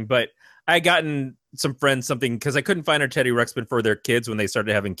thing, but I gotten some friends something because I couldn't find a Teddy Ruxpin for their kids when they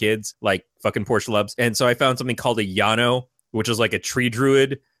started having kids, like fucking Porsche Lubs. And so I found something called a Yano, which is like a tree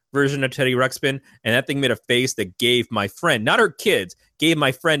druid version of Teddy Ruxpin. And that thing made a face that gave my friend, not her kids, gave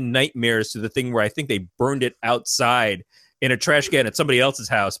my friend nightmares to the thing where I think they burned it outside in a trash can at somebody else's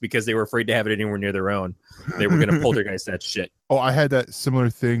house because they were afraid to have it anywhere near their own. They were going to poltergeist that shit. Oh, I had that similar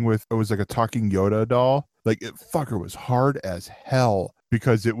thing with, it was like a talking Yoda doll. Like, it fucker was hard as hell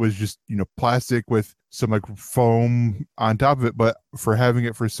because it was just, plastic with some like foam on top of it. But for having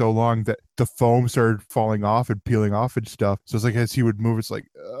it for so long that the foam started falling off and peeling off and stuff. So it's like, as he would move, it's like,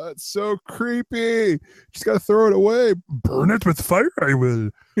 it's so creepy. Just got to throw it away. Burn it with fire, I will.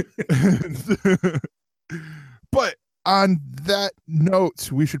 But on that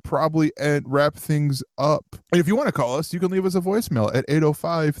note, we should probably wrap things up. And if you want to call us, you can leave us a voicemail at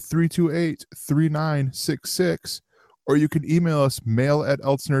 805-328-3966, or you can email us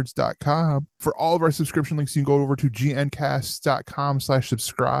mail@elsenerds.com. For all of our subscription links, you can go over to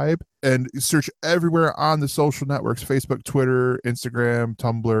gncast.com/subscribe and search everywhere on the social networks, Facebook, Twitter, Instagram,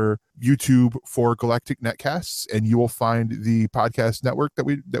 Tumblr, YouTube, for Galactic Netcasts, and you will find the podcast network that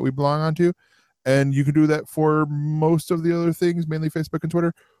we belong onto. And you can do that for most of the other things, mainly Facebook and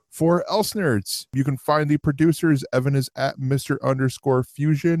Twitter, for ElseNerds. You can find the producers. Evan is at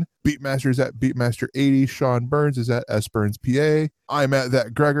Mr_Fusion. Beatmaster is at Beatmaster80. Sean Burns is at SBurnsPA. I'm at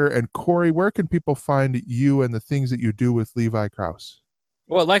That Gregor. And Corey, where can people find you and the things that you do with Levi Krause?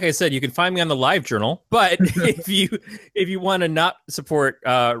 Well, like I said, you can find me on the Live Journal. But if you want to not support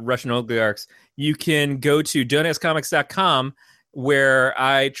Russian oligarchs, you can go to donetscomics.com, where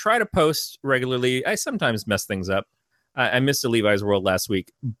I try to post regularly. I sometimes mess things up. I missed a Levi's World last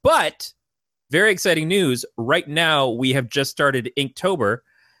week. But very exciting news. Right now, we have just started Inktober.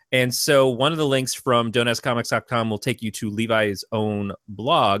 And so one of the links from donetscomics.com will take you to Levi's own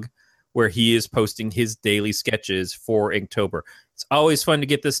blog, where he is posting his daily sketches for Inktober. It's always fun to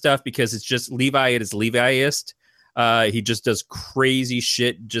get this stuff because it's just Levi at his Leviist. He just does crazy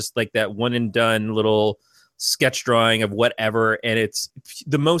shit, just like that one and done little sketch drawing of whatever, and it's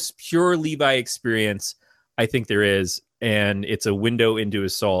the most pure Levi experience I think there is, and it's a window into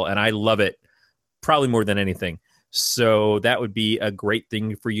his soul, and I love it probably more than anything. So that would be a great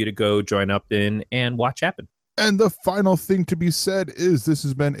thing for you to go join up in and watch happen. And the final thing to be said is this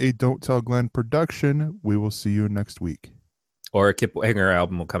has been a Don't Tell Glenn production. We will see you next week. Or a Kip Winger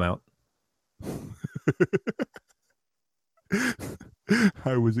album will come out.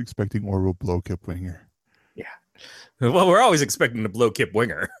 I was expecting Orville blow Kip Winger. Yeah. Well, we're always expecting to blow Kip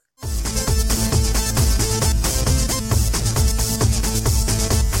Winger.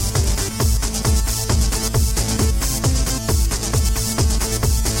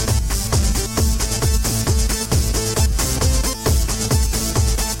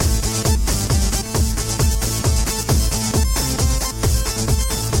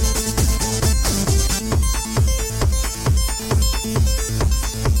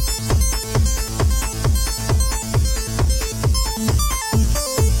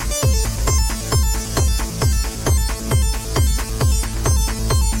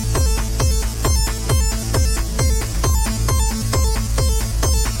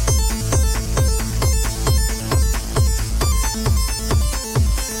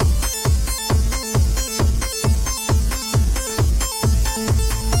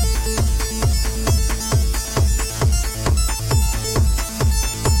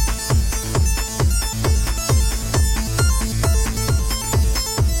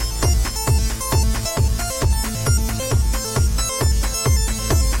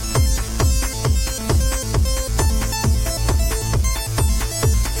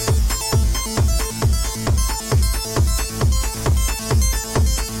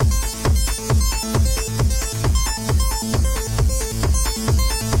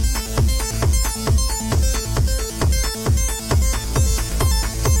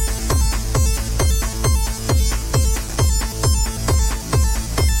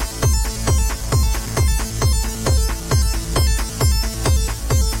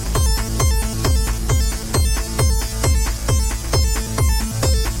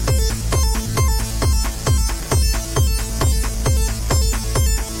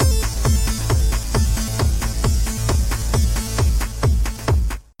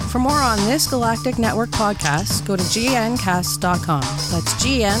 For more on this Galactic Network podcast, go to gncast.com. That's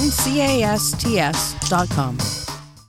gncast.com.